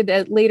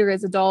reconnected later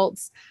as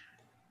adults,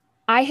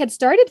 I had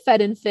started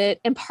Fed and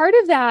Fit. And part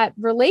of that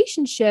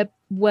relationship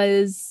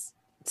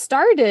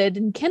started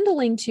and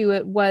kindling to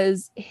it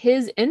was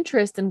his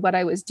interest in what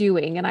I was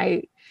doing. And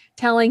I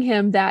telling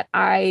him that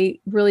I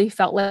really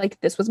felt like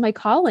this was my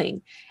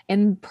calling,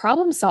 and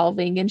problem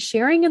solving and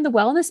sharing in the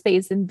wellness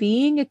space and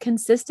being a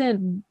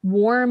consistent,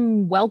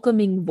 warm,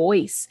 welcoming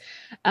voice.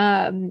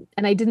 And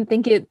I didn't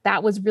think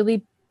that was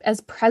really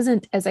as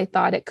present as I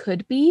thought it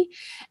could be.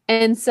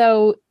 And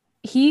so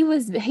he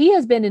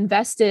has been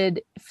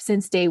invested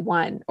since day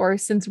one, or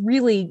since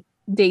really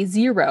day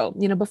zero,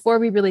 before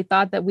we really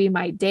thought that we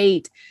might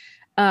date.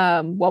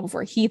 well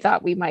before he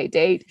thought we might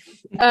date,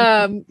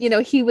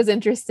 he was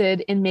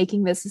interested in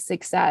making this a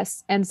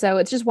success. And so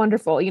it's just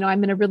wonderful.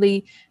 I'm in a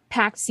really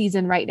packed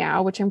season right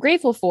now, which I'm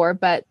grateful for,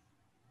 but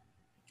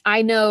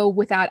I know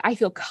I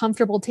feel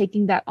comfortable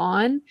taking that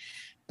on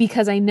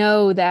because I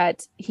know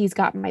that he's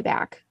got my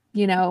back,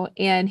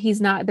 and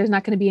there's not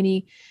going to be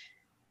any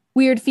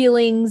weird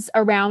feelings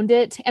around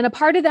it. And a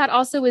part of that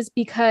also is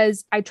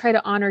because I try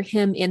to honor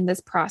him in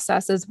this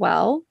process as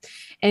well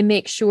and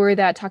make sure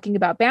that, talking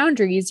about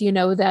boundaries,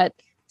 that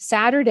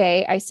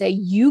Saturday I say,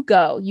 you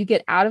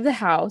get out of the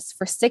house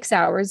for 6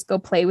 hours, go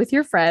play with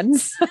your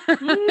friends.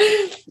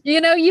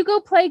 You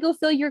go play, go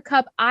fill your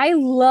cup. I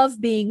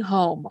love being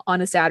home on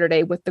a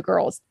Saturday with the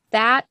girls.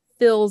 That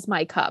fills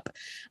my cup.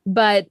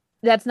 But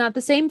that's not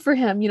the same for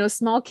him.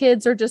 Small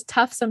kids are just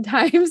tough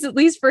sometimes, at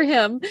least for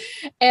him.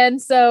 And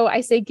so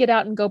I say, get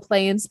out and go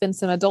play and spend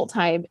some adult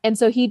time. And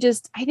so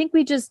I think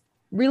we just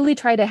really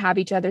try to have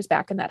each other's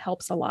back, and that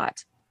helps a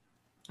lot.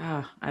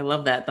 Oh, I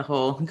love that. The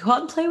whole go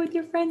out and play with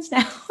your friends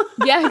now.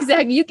 Yeah,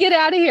 exactly. You get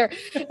out of here.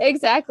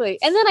 Exactly.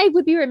 And then I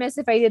would be remiss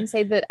if I didn't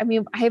say that. I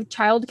mean, I have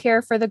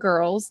childcare for the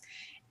girls,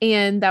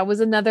 and that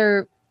was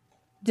another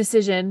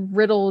decision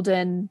riddled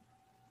in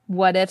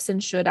what ifs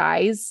and should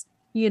I's,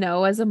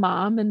 as a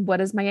mom, and what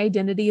does my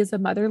identity as a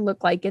mother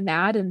look like in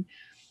that? And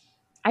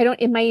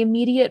in my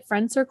immediate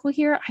friend circle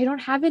here, I don't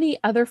have any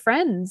other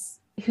friends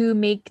who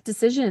make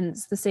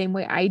decisions the same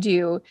way I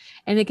do.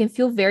 And it can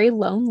feel very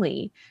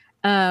lonely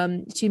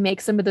to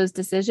make some of those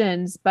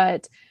decisions,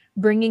 but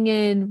bringing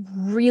in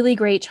really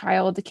great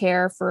child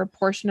care for a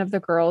portion of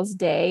the girls'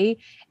 day,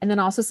 and then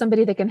also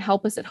somebody that can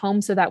help us at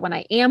home so that when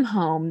I am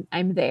home,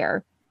 I'm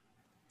there.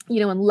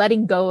 And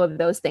letting go of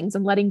those things,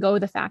 and letting go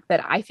of the fact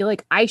that I feel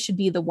like I should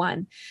be the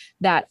one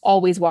that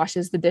always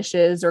washes the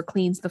dishes or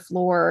cleans the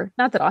floor.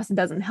 Not that Austin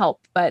doesn't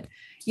help, but,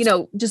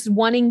 just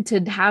wanting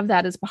to have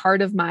that as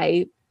part of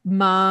my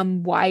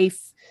mom,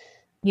 wife,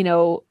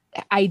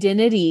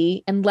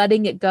 identity, and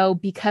letting it go,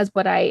 because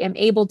what I am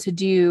able to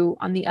do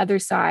on the other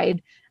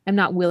side, I'm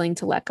not willing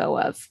to let go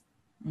of.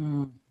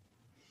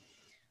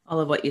 All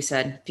of what you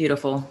said.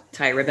 Beautiful.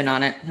 Tie ribbon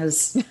on it. It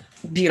was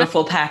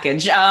beautiful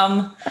package.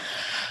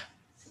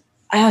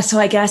 So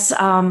I guess,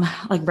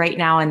 like right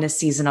now in this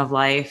season of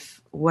life,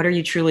 what are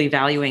you truly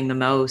valuing the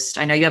most?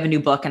 I know you have a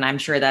new book, and I'm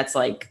sure that's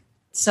like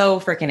so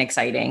freaking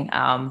exciting.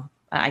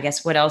 I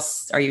guess, what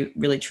else are you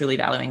really truly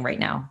valuing right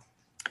now?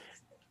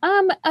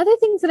 Other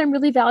things that I'm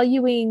really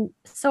valuing.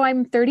 So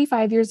I'm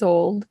 35 years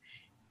old,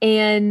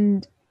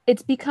 and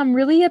it's become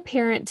really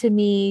apparent to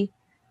me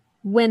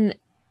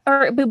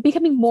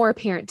becoming more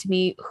apparent to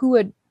me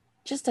who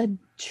just a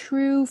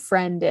true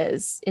friend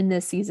is in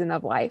this season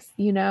of life,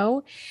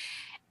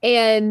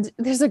 And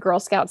there's a Girl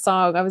Scout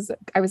song. I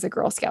was a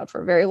Girl Scout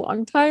for a very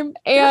long time.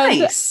 And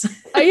nice.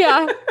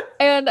 Yeah.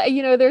 And,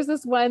 there's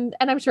this one,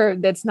 and I'm sure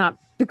that's not,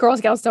 the Girl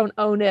Scouts don't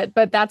own it,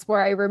 but that's where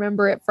I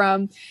remember it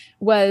from,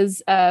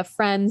 was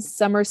friends.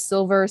 Some are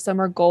silver, some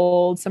are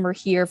gold, some are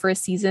here for a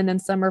season, and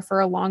some are for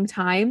a long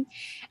time.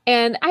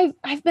 And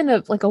I've been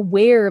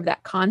aware of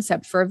that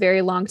concept for a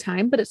very long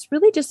time, but it's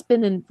really just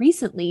been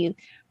recently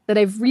that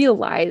I've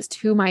realized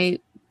who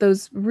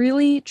those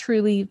really,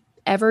 truly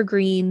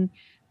evergreen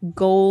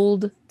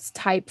gold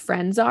type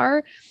friends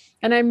are.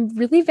 And I'm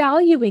really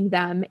valuing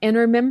them and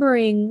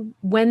remembering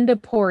when to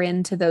pour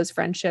into those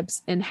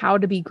friendships and how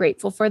to be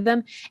grateful for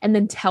them, and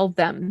then tell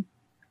them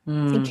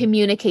and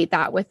communicate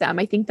that with them.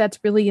 I think that's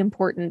really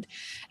important.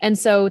 And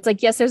so it's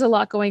like, yes, there's a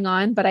lot going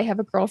on, but I have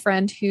a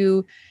girlfriend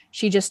who,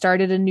 she just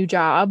started a new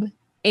job,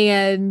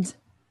 and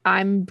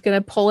I'm going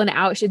to pull an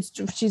hour.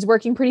 She's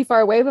working pretty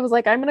far away, but I was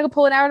like, I'm going to go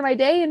pull an hour of my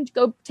day and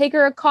go take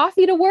her a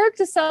coffee to work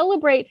to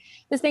celebrate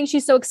this thing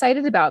she's so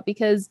excited about,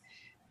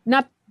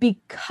 not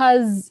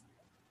because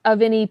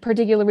of any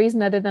particular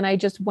reason other than I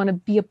just want to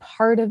be a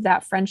part of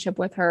that friendship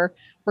with her,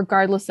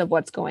 regardless of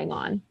what's going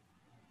on.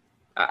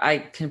 I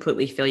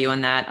completely feel you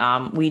on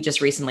that. We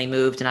just recently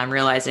moved, and I'm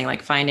realizing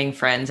like finding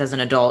friends as an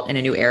adult in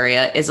a new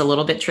area is a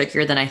little bit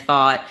trickier than I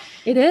thought.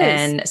 It is.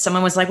 And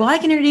someone was like, well, I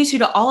can introduce you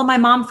to all of my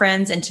mom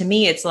friends. And to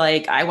me, it's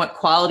like, I want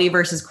quality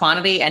versus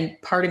quantity. And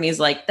part of me is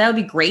like, that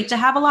would be great to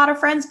have a lot of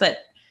friends. But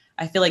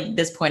I feel like at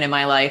this point in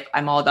my life,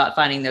 I'm all about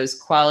finding those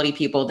quality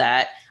people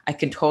that I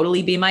can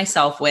totally be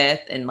myself with.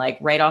 And like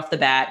right off the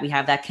bat, we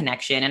have that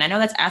connection. And I know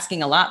that's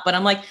asking a lot, but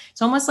I'm like,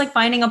 it's almost like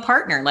finding a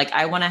partner. Like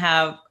I want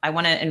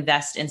to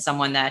invest in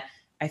someone that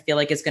I feel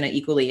like is going to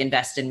equally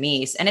invest in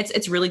me. And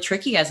it's really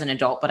tricky as an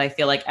adult, but I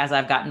feel like as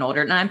I've gotten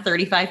older, and I'm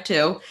 35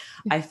 too,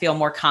 I feel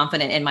more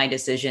confident in my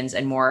decisions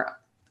and more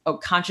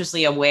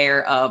consciously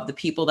aware of the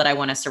people that I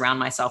want to surround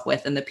myself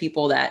with, and the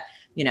people that,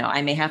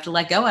 I may have to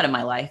let go out of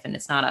my life. And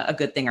it's not a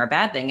good thing or a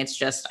bad thing. It's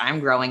just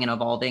I'm growing and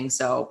evolving.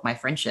 So my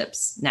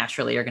friendships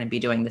naturally are going to be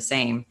doing the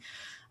same.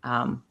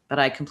 But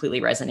I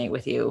completely resonate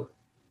with you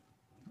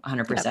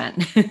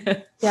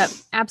 100%. Yep,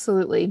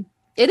 absolutely.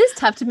 It is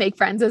tough to make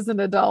friends as an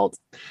adult.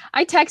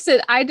 Sorry,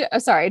 I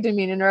didn't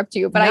mean to interrupt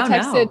you, but I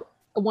texted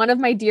one of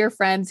my dear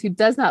friends who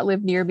does not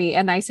live near me,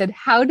 and I said,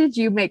 how did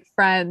you make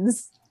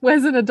friends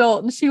was an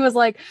adult. And she was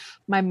like,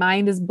 my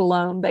mind is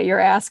blown that you're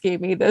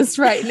asking me this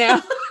right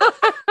now.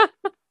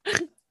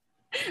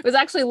 It was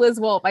actually Liz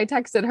Wolfe. I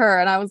texted her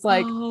and I was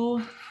like,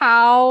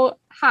 how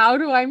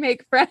do I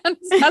make friends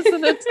as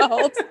an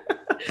adult?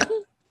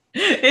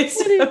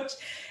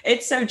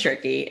 It's so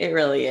tricky. It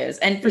really is.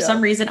 And for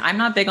some reason, I'm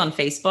not big on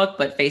Facebook,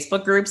 but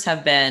Facebook groups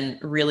have been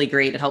really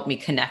great at help me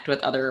connect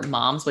with other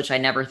moms, which I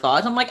never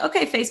thought. I'm like,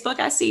 okay, Facebook,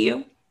 I see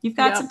you. You've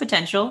got some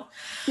potential.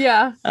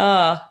 Yeah.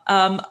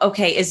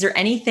 Okay. Is there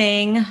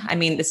anything, I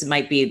mean, this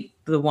might be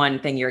the one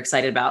thing you're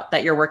excited about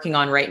that you're working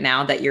on right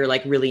now that you're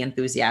like really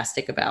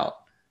enthusiastic about?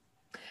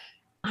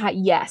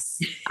 Yes,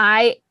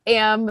 I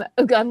am.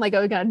 I'm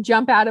gonna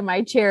jump out of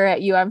my chair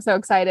at you. I'm so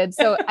excited.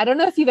 So I don't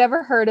know if you've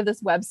ever heard of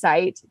this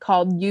website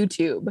called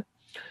YouTube.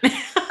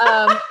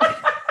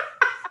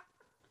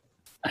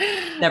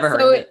 Never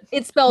heard of it.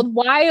 It's spelled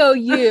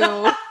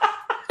YOU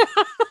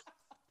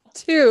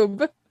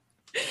tube.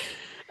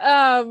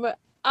 It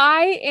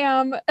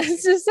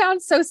just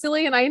sounds so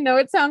silly. And I know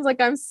it sounds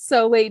like I'm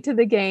so late to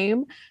the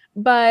game,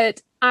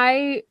 but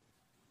I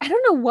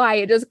don't know why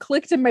it just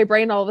clicked in my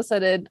brain all of a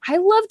sudden. I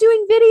love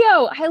doing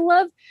video.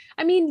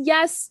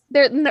 Yes,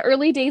 there in the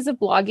early days of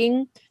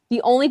blogging,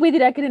 the only way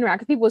that I could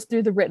interact with people was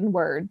through the written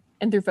word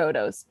and through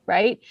photos,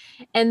 right?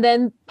 And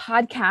then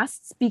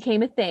podcasts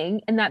became a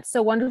thing. And that's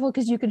so wonderful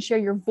because you can share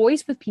your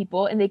voice with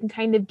people and they can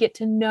kind of get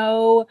to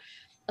know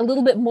a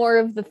little bit more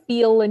of the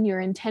feel and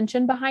your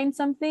intention behind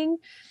something.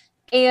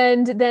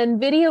 And then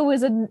video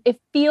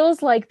it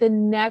feels like the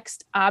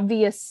next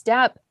obvious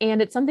step.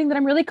 And it's something that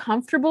I'm really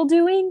comfortable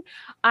doing.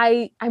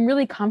 I'm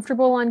really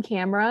comfortable on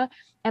camera.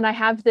 And I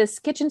have this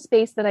kitchen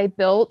space that I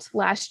built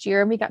last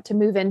year and we got to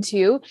move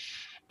into.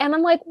 And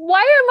I'm like, why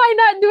am I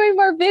not doing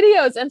more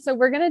videos? And so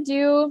we're going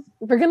to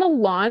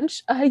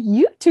launch a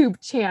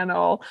YouTube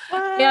channel.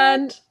 What?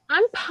 And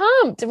I'm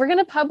pumped. We're going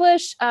to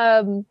publish,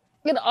 oh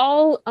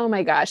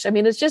my gosh. I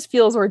mean, it just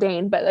feels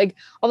ordained, but like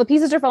all the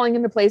pieces are falling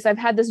into place. I've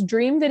had this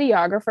dream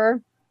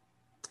videographer.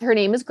 Her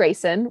name is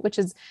Grayson, which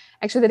is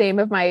actually the name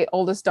of my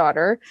oldest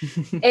daughter.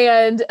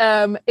 And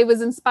it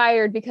was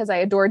inspired because I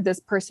adored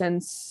this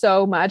person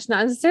so much,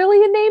 not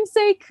necessarily a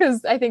namesake,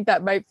 because I think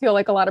that might feel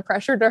like a lot of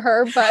pressure to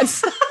her, but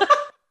especially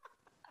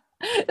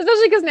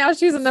because now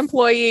she's an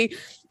employee.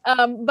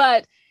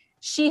 But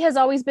she has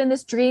always been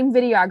this dream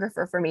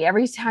videographer for me.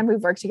 Every time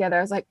we've worked together,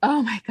 I was like,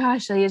 oh my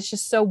gosh, it's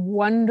just so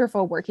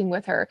wonderful working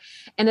with her.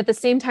 And at the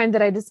same time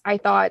that I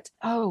thought,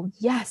 oh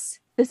yes,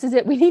 this is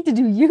it. We need to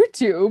do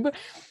YouTube.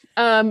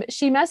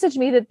 She messaged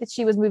me that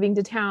she was moving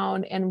to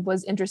town and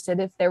was interested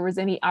if there was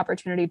any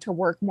opportunity to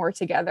work more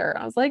together.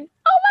 I was like,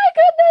 oh my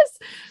goodness.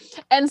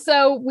 And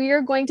so we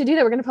are going to do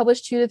that. We're going to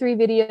publish 2 to 3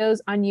 videos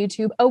on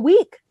YouTube a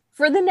week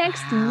for the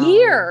next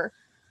year.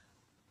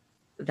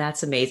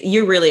 That's amazing.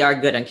 You really are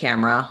good on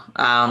camera.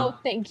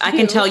 Thank you. I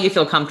can tell you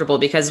feel comfortable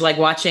because like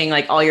watching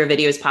like all your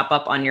videos pop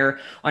up on your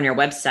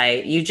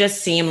website, you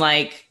just seem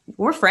like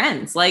we're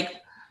friends. Like,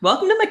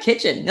 welcome to my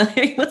kitchen.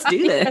 Let's do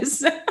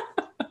this.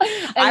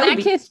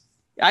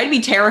 I'd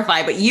be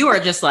terrified, but you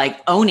are just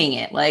like owning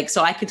it. Like,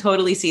 so I could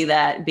totally see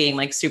that being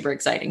like super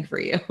exciting for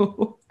you.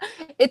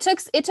 It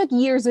took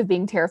years of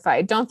being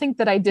terrified. Don't think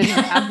that I didn't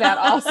have that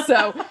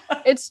also.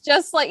 It's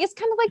just like, it's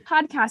kind of like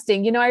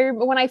podcasting. You know,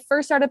 when I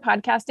first started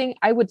podcasting,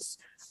 I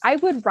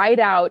would write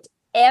out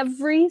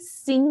every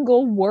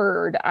single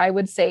word I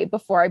would say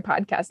before I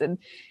podcasted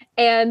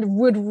and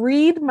would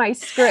read my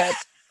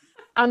script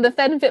on the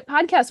Fed and Fit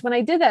podcast. When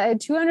I did that, I had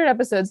 200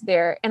 episodes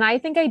there. And I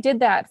think I did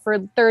that for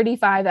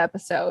 35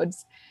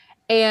 episodes.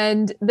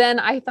 And then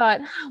I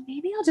thought,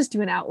 maybe I'll just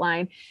do an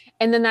outline.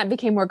 And then that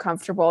became more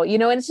comfortable, you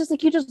know, and it's just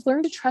like, you just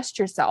learn to trust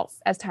yourself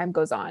as time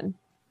goes on.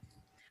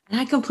 And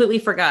I completely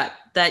forgot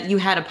that you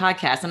had a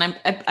podcast, and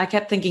I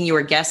kept thinking you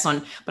were guests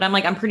on, but I'm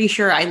like, I'm pretty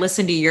sure I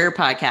listened to your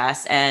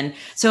podcast. And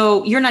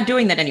so you're not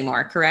doing that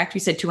anymore, correct?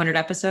 You said 200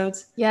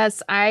 episodes.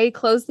 Yes. I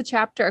closed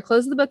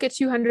the book at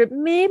 200.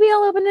 Maybe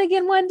I'll open it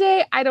again one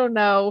day. I don't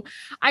know.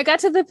 I got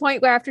to the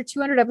point where after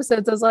 200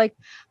 episodes, I was like,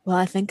 well,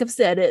 I think I've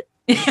said it.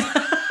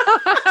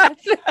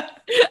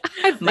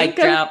 Mic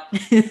drop.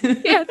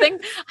 I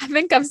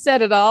think I've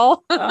said it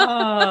all.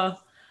 Yeah,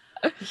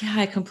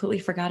 I completely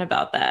forgot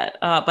about that.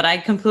 But I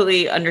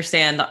completely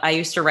understand. I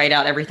used to write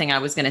out everything I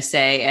was going to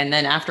say. And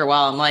then after a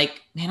while, I'm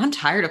like, man, I'm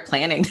tired of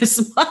planning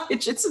this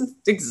much. It's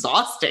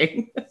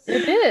exhausting.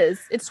 It is.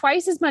 It's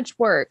twice as much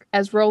work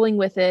as rolling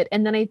with it.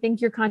 And then I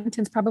think your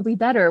content's probably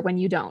better when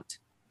you don't.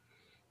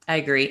 I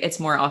agree. It's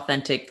more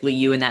authentically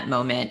you in that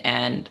moment.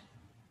 And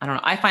I don't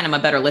know. I find I'm a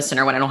better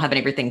listener when I don't have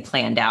everything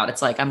planned out.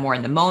 It's like I'm more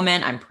in the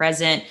moment. I'm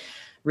present,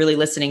 really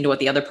listening to what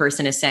the other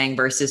person is saying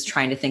versus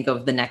trying to think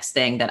of the next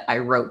thing that I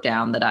wrote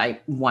down that I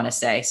want to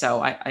say.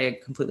 So I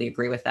completely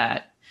agree with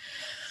that.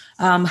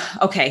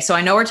 Okay. So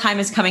I know our time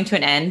is coming to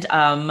an end.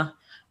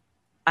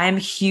 I'm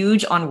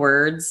huge on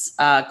words,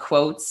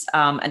 quotes.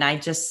 And I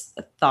just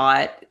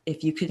thought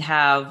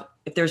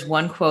if there's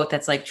one quote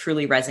that's like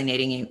truly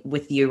resonating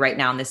with you right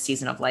now in this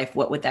season of life,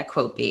 what would that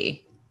quote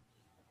be?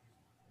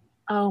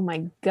 Oh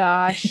my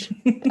gosh.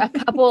 A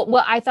couple.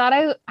 Well, I thought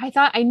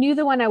I knew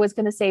the one I was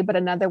going to say, but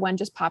another one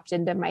just popped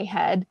into my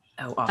head.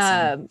 Oh,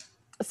 awesome.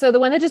 So the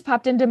one that just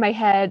popped into my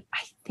head,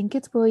 I think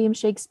it's William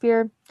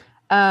Shakespeare.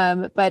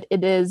 But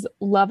it is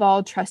love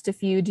all, trust a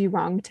few, do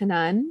wrong to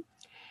none.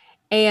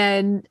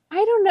 And I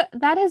don't know,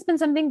 that has been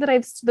something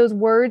that those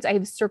words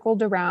I've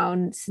circled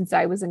around since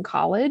I was in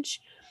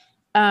college.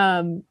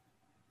 Um,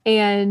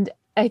 and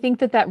I think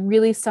that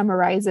really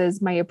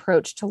summarizes my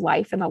approach to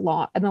life in a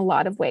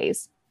lot of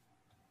ways,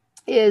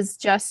 is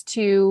just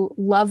to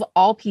love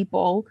all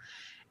people.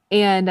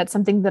 And that's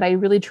something that I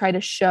really try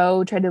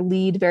to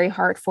lead very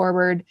heart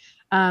forward,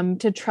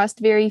 to trust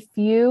very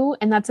few.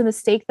 And that's a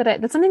mistake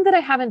that's something that I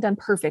haven't done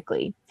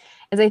perfectly,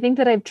 is I think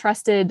that I've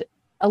trusted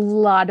a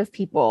lot of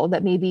people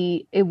that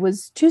maybe it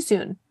was too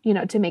soon,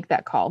 to make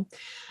that call.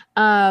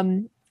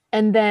 And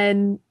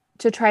then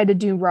to try to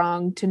do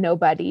wrong to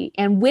nobody.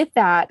 And with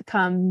that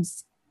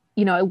comes,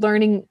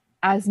 learning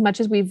as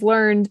much as we've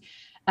learned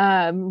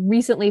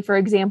recently, for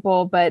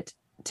example, but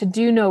to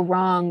do no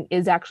wrong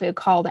is actually a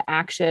call to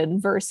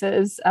action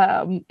versus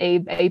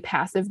a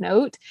passive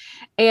note.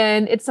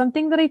 And it's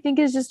something that I think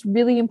is just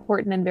really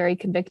important and very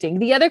convicting.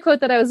 The other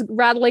quote that I was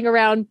rattling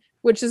around,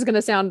 which is going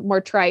to sound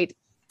more trite,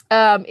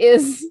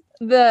 is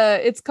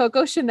it's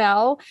Coco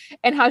Chanel,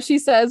 and how she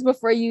says,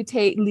 before you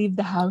leave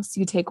the house,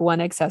 you take one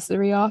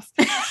accessory off.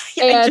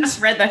 I just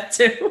read that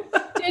too.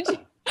 Did you?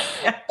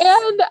 Yes.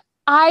 And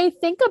I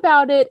think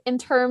about it in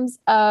terms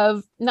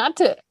of, not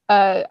to,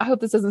 I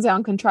hope this doesn't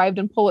sound contrived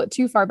and pull it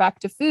too far back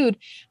to food,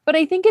 but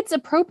I think it's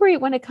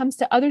appropriate when it comes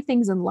to other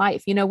things in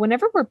life.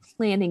 Whenever we're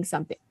planning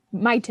something,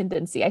 my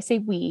tendency, I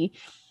say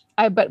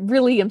but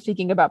really I'm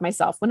speaking about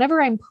myself.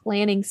 Whenever I'm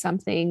planning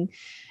something,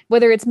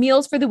 whether it's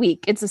meals for the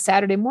week, it's a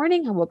Saturday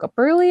morning, I woke up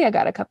early, I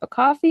got a cup of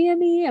coffee in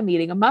me, I'm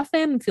eating a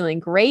muffin, I'm feeling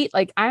great.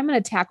 Like, I'm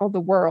going to tackle the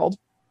world.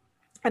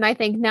 And I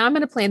think now I'm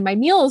going to plan my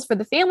meals for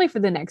the family for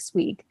the next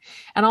week,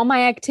 and all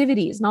my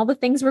activities and all the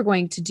things we're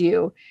going to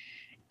do.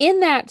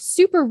 In that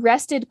super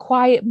rested,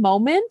 quiet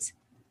moment,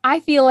 I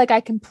feel like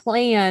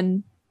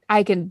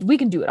we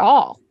can do it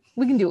all.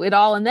 We can do it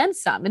all and then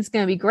some. It's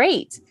going to be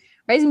great.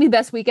 Right? It's going to be the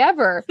best week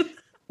ever.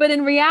 But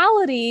in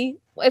reality,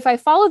 if I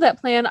follow that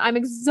plan, I'm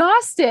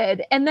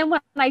exhausted. And then when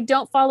I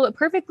don't follow it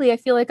perfectly, I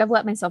feel like I've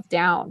let myself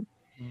down,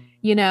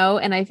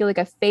 and I feel like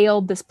I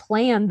failed this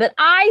plan that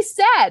I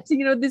set,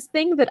 this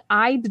thing that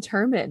I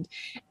determined.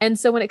 And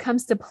so when it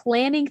comes to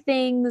planning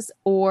things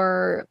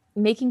or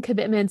making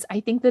commitments, I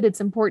think that it's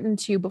important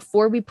to,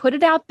 before we put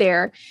it out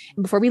there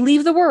and before we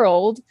leave the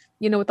world,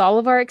 with all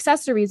of our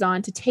accessories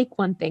on, to take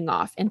one thing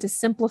off and to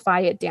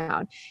simplify it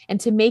down and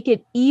to make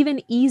it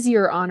even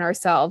easier on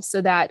ourselves,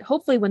 so that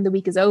hopefully when the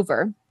week is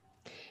over,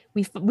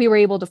 we were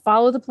able to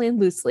follow the plan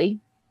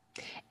loosely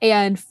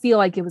and feel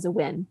like it was a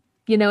win,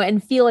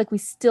 and feel like we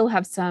still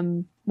have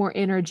some more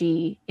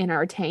energy in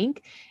our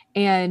tank,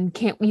 and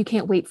you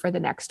can't wait for the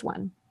next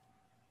one.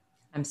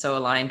 I'm so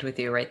aligned with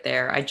you right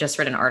there. I just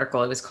read an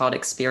article. It was called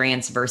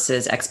Experience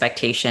versus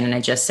Expectation. And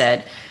it just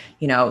said,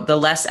 the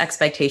less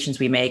expectations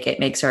we make, it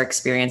makes our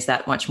experience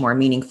that much more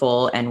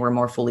meaningful and we're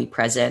more fully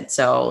present.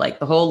 So like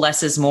the whole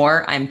less is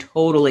more, I'm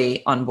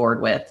totally on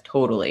board with.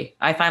 Totally.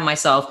 I find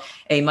myself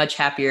a much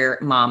happier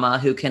mama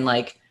who can,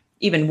 like,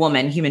 even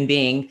human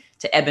being,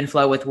 to ebb and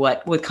flow with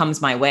what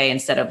comes my way,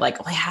 instead of like,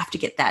 oh, I have to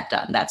get that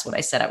done. That's what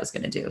I said I was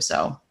going to do.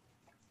 So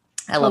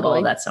I love all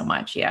of that so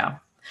much. Yeah.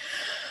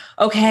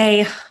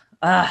 Okay.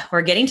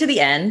 We're getting to the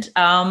end,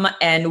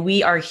 and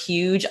we are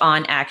huge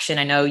on action.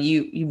 I know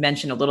you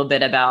mentioned a little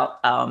bit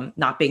about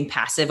not being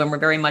passive, and we're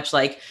very much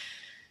like,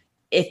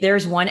 if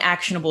there's one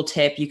actionable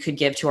tip you could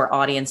give to our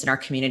audience and our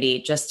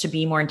community just to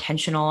be more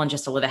intentional and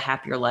just to live a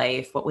happier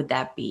life, what would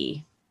that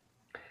be?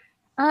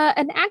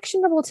 An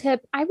actionable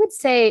tip, I would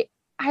say,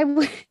 I'm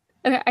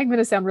going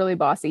to sound really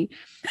bossy,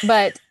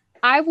 but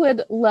I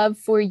would love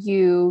for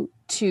you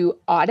to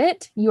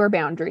audit your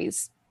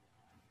boundaries.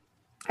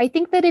 I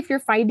think that if you're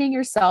finding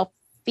yourself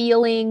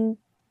feeling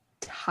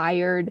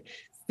tired,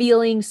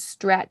 feeling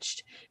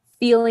stretched,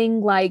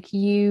 feeling like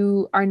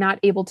you are not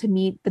able to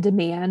meet the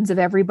demands of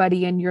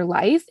everybody in your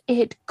life,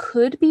 it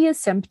could be a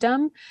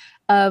symptom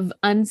of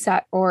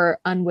unset or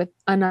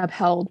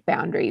unupheld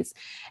boundaries.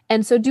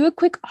 And so do a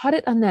quick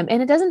audit on them.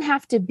 And it doesn't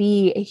have to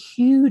be a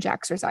huge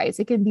exercise.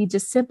 It can be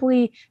just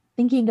simply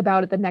thinking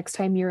about it the next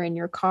time you're in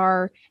your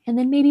car, and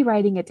then maybe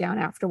writing it down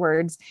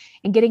afterwards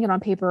and getting it on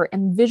paper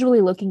and visually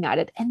looking at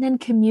it, and then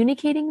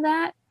communicating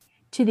that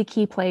to the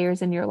key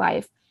players in your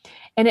life.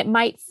 And it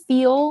might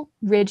feel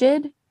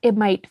rigid, it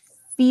might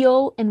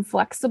feel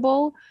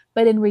inflexible,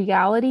 but in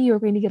reality, you're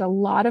going to get a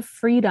lot of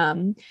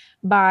freedom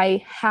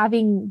by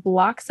having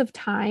blocks of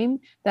time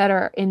that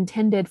are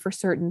intended for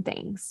certain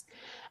things.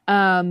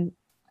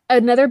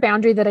 Another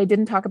boundary that I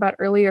didn't talk about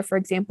earlier, for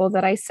example,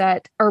 that I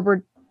set, or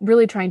we're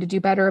really trying to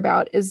do better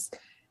about, is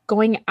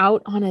going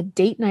out on a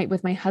date night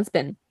with my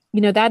husband.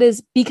 That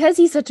is because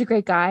he's such a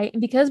great guy,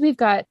 and because we've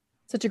got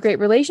such a great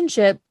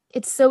relationship,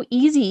 it's so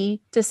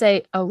easy to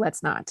say, oh,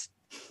 let's not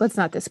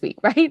this week,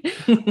 right?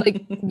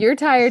 Like, you're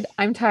tired,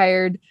 I'm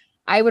tired.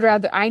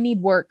 I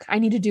need work. I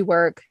need to do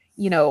work.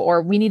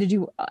 or we need to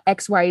do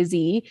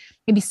XYZ.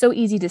 It'd be so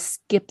easy to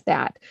skip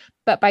that.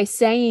 But by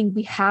saying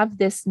we have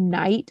this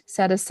night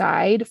set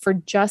aside for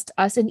just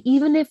us, and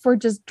even if we're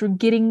just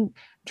getting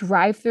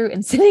drive through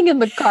and sitting in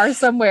the car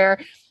somewhere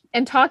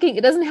and talking,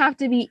 it doesn't have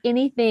to be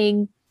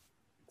anything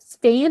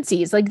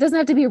fancy. It's like, it doesn't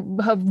have to be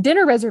a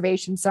dinner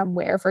reservation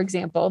somewhere, for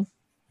example.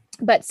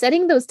 But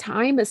setting those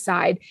time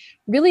aside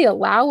really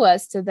allow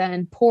us to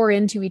then pour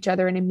into each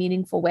other in a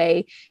meaningful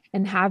way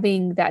and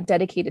having that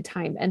dedicated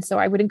time. And so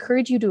I would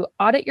encourage you to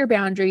audit your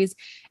boundaries,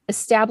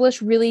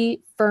 establish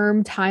really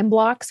firm time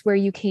blocks where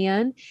you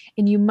can,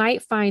 and you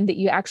might find that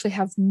you actually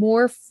have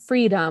more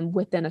freedom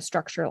within a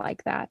structure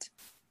like that.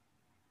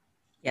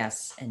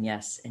 Yes. And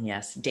yes. And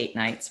yes. Date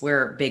nights.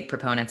 We're big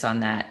proponents on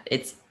that. I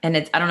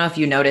don't know if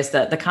you noticed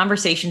that the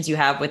conversations you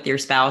have with your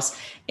spouse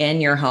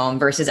in your home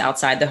versus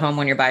outside the home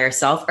when you're by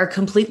yourself are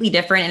completely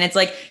different. And it's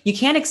like, you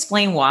can't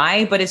explain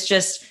why, but it's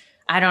just,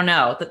 I don't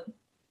know.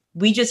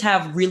 We just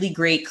have really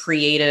great,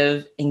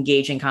 creative,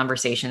 engaging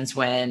conversations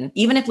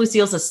even if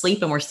Lucille's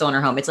asleep and we're still in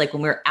her home. It's like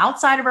when we're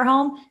outside of our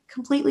home,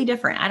 completely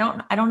different. I don't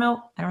know. I don't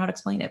know how to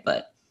explain it,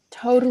 but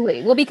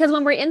totally. Well, because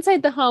when we're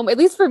inside the home, at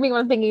least for me,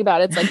 when I'm thinking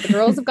about it, it's like the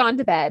girls have gone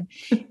to bed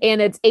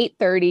and it's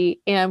 8:30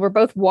 and we're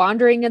both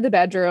wandering in the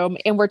bedroom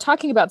and we're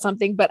talking about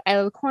something, but out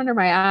of the corner of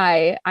my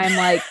eye, I'm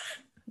like,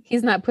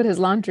 he's not put his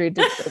laundry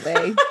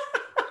today.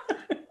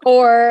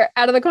 Or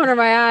out of the corner of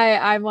my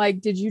eye, I'm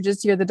like, did you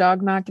just hear the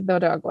dog knock? The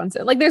dog wants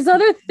it. Like, there's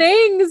other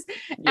things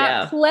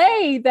at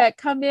play that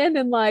come in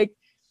and like,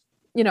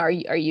 are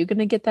you going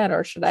to get that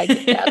or should I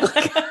get that?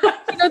 Like,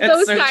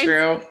 those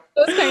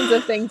kinds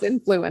of things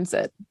influence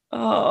it.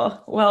 Oh,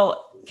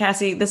 well,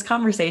 Cassie, this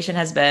conversation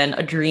has been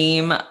a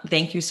dream.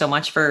 Thank you so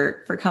much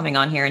for coming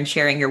on here and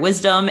sharing your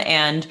wisdom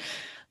and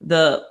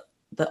the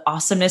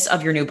awesomeness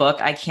of your new book.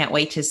 I can't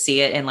wait to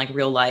see it in like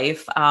real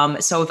life.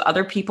 So if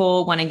other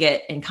people want to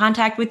get in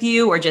contact with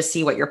you or just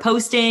see what you're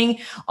posting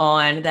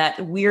on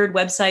that weird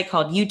website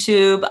called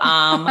YouTube,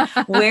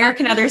 where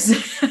can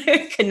others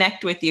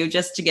connect with you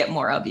just to get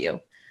more of you?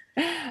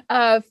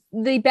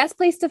 The best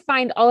place to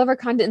find all of our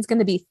content is going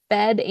to be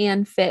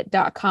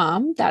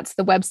fedandfit.com. That's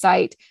the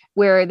website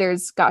where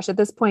there's, at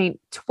this point,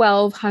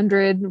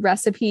 1,200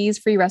 recipes,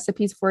 free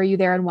recipes for you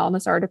there, and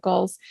wellness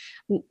articles,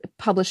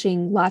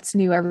 publishing lots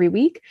new every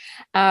week.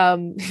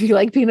 If you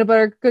like peanut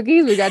butter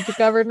cookies, we got you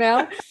covered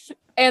now.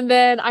 And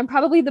then I'm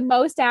probably the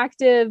most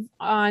active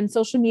on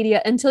social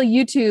media until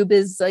YouTube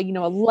is,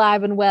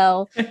 alive and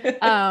well.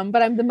 But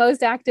I'm the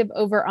most active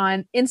over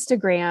on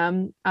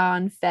Instagram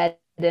on Fed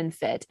and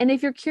Fit. And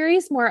if you're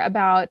curious more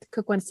about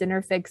Cook Once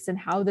Dinner Fix and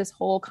how this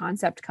whole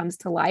concept comes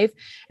to life,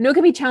 I know it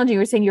can be challenging.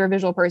 You're saying you're a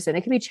visual person.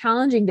 It can be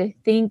challenging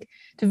to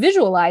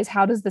visualize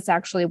how does this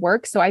actually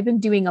work. So I've been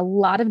doing a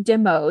lot of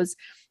demos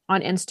on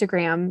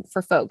Instagram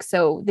for folks.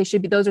 So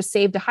those are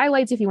saved to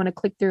highlights if you want to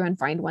click through and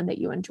find one that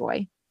you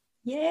enjoy.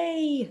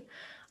 Yay.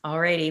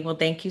 Alrighty. Well,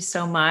 thank you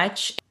so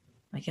much.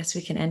 I guess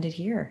we can end it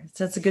here.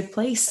 So that's a good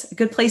place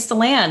to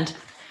land.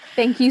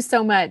 Thank you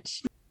so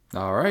much.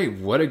 All right.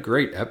 What a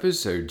great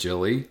episode,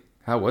 Jilly.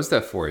 How was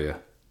that for you?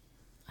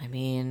 I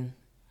mean,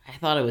 I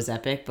thought it was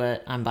epic,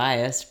 but I'm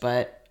biased,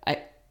 but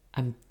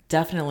I'm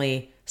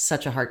definitely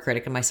such a hard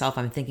critic of myself.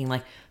 I'm thinking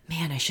like,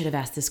 man, I should have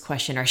asked this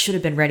question or I should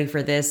have been ready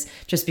for this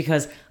just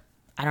because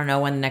I don't know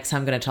when the next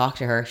time I'm going to talk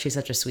to her. She's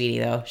such a sweetie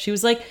though. She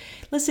was like,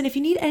 listen, if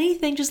you need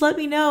anything, just let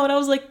me know. And I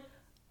was like,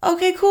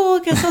 okay, cool.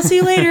 Guess I'll see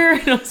you later.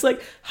 And I was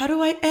like, how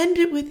do I end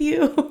it with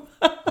you?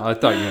 I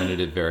thought you ended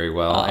it very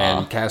well.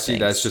 And Cassie,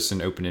 thanks. That's just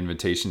an open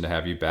invitation to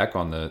have you back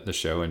on the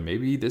show. And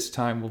maybe this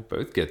time we'll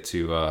both get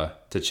to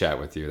chat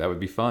with you. That would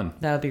be fun.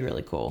 That would be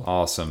really cool.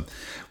 Awesome.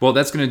 Well,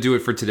 that's going to do it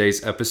for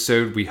today's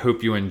episode. We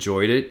hope you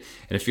enjoyed it.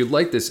 And if you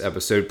like this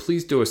episode,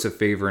 please do us a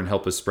favor and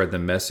help us spread the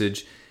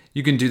message.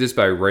 You can do this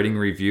by writing a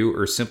review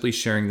or simply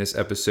sharing this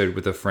episode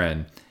with a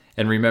friend.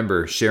 And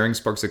remember, sharing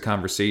sparks a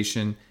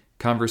conversation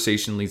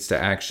leads to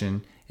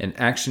action, and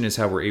action is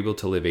how we're able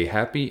to live a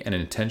happy and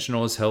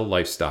intentional as hell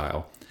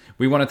lifestyle.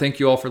 We want to thank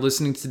you all for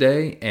listening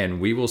today, and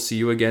we will see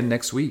you again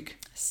next week.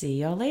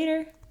 See y'all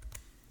later.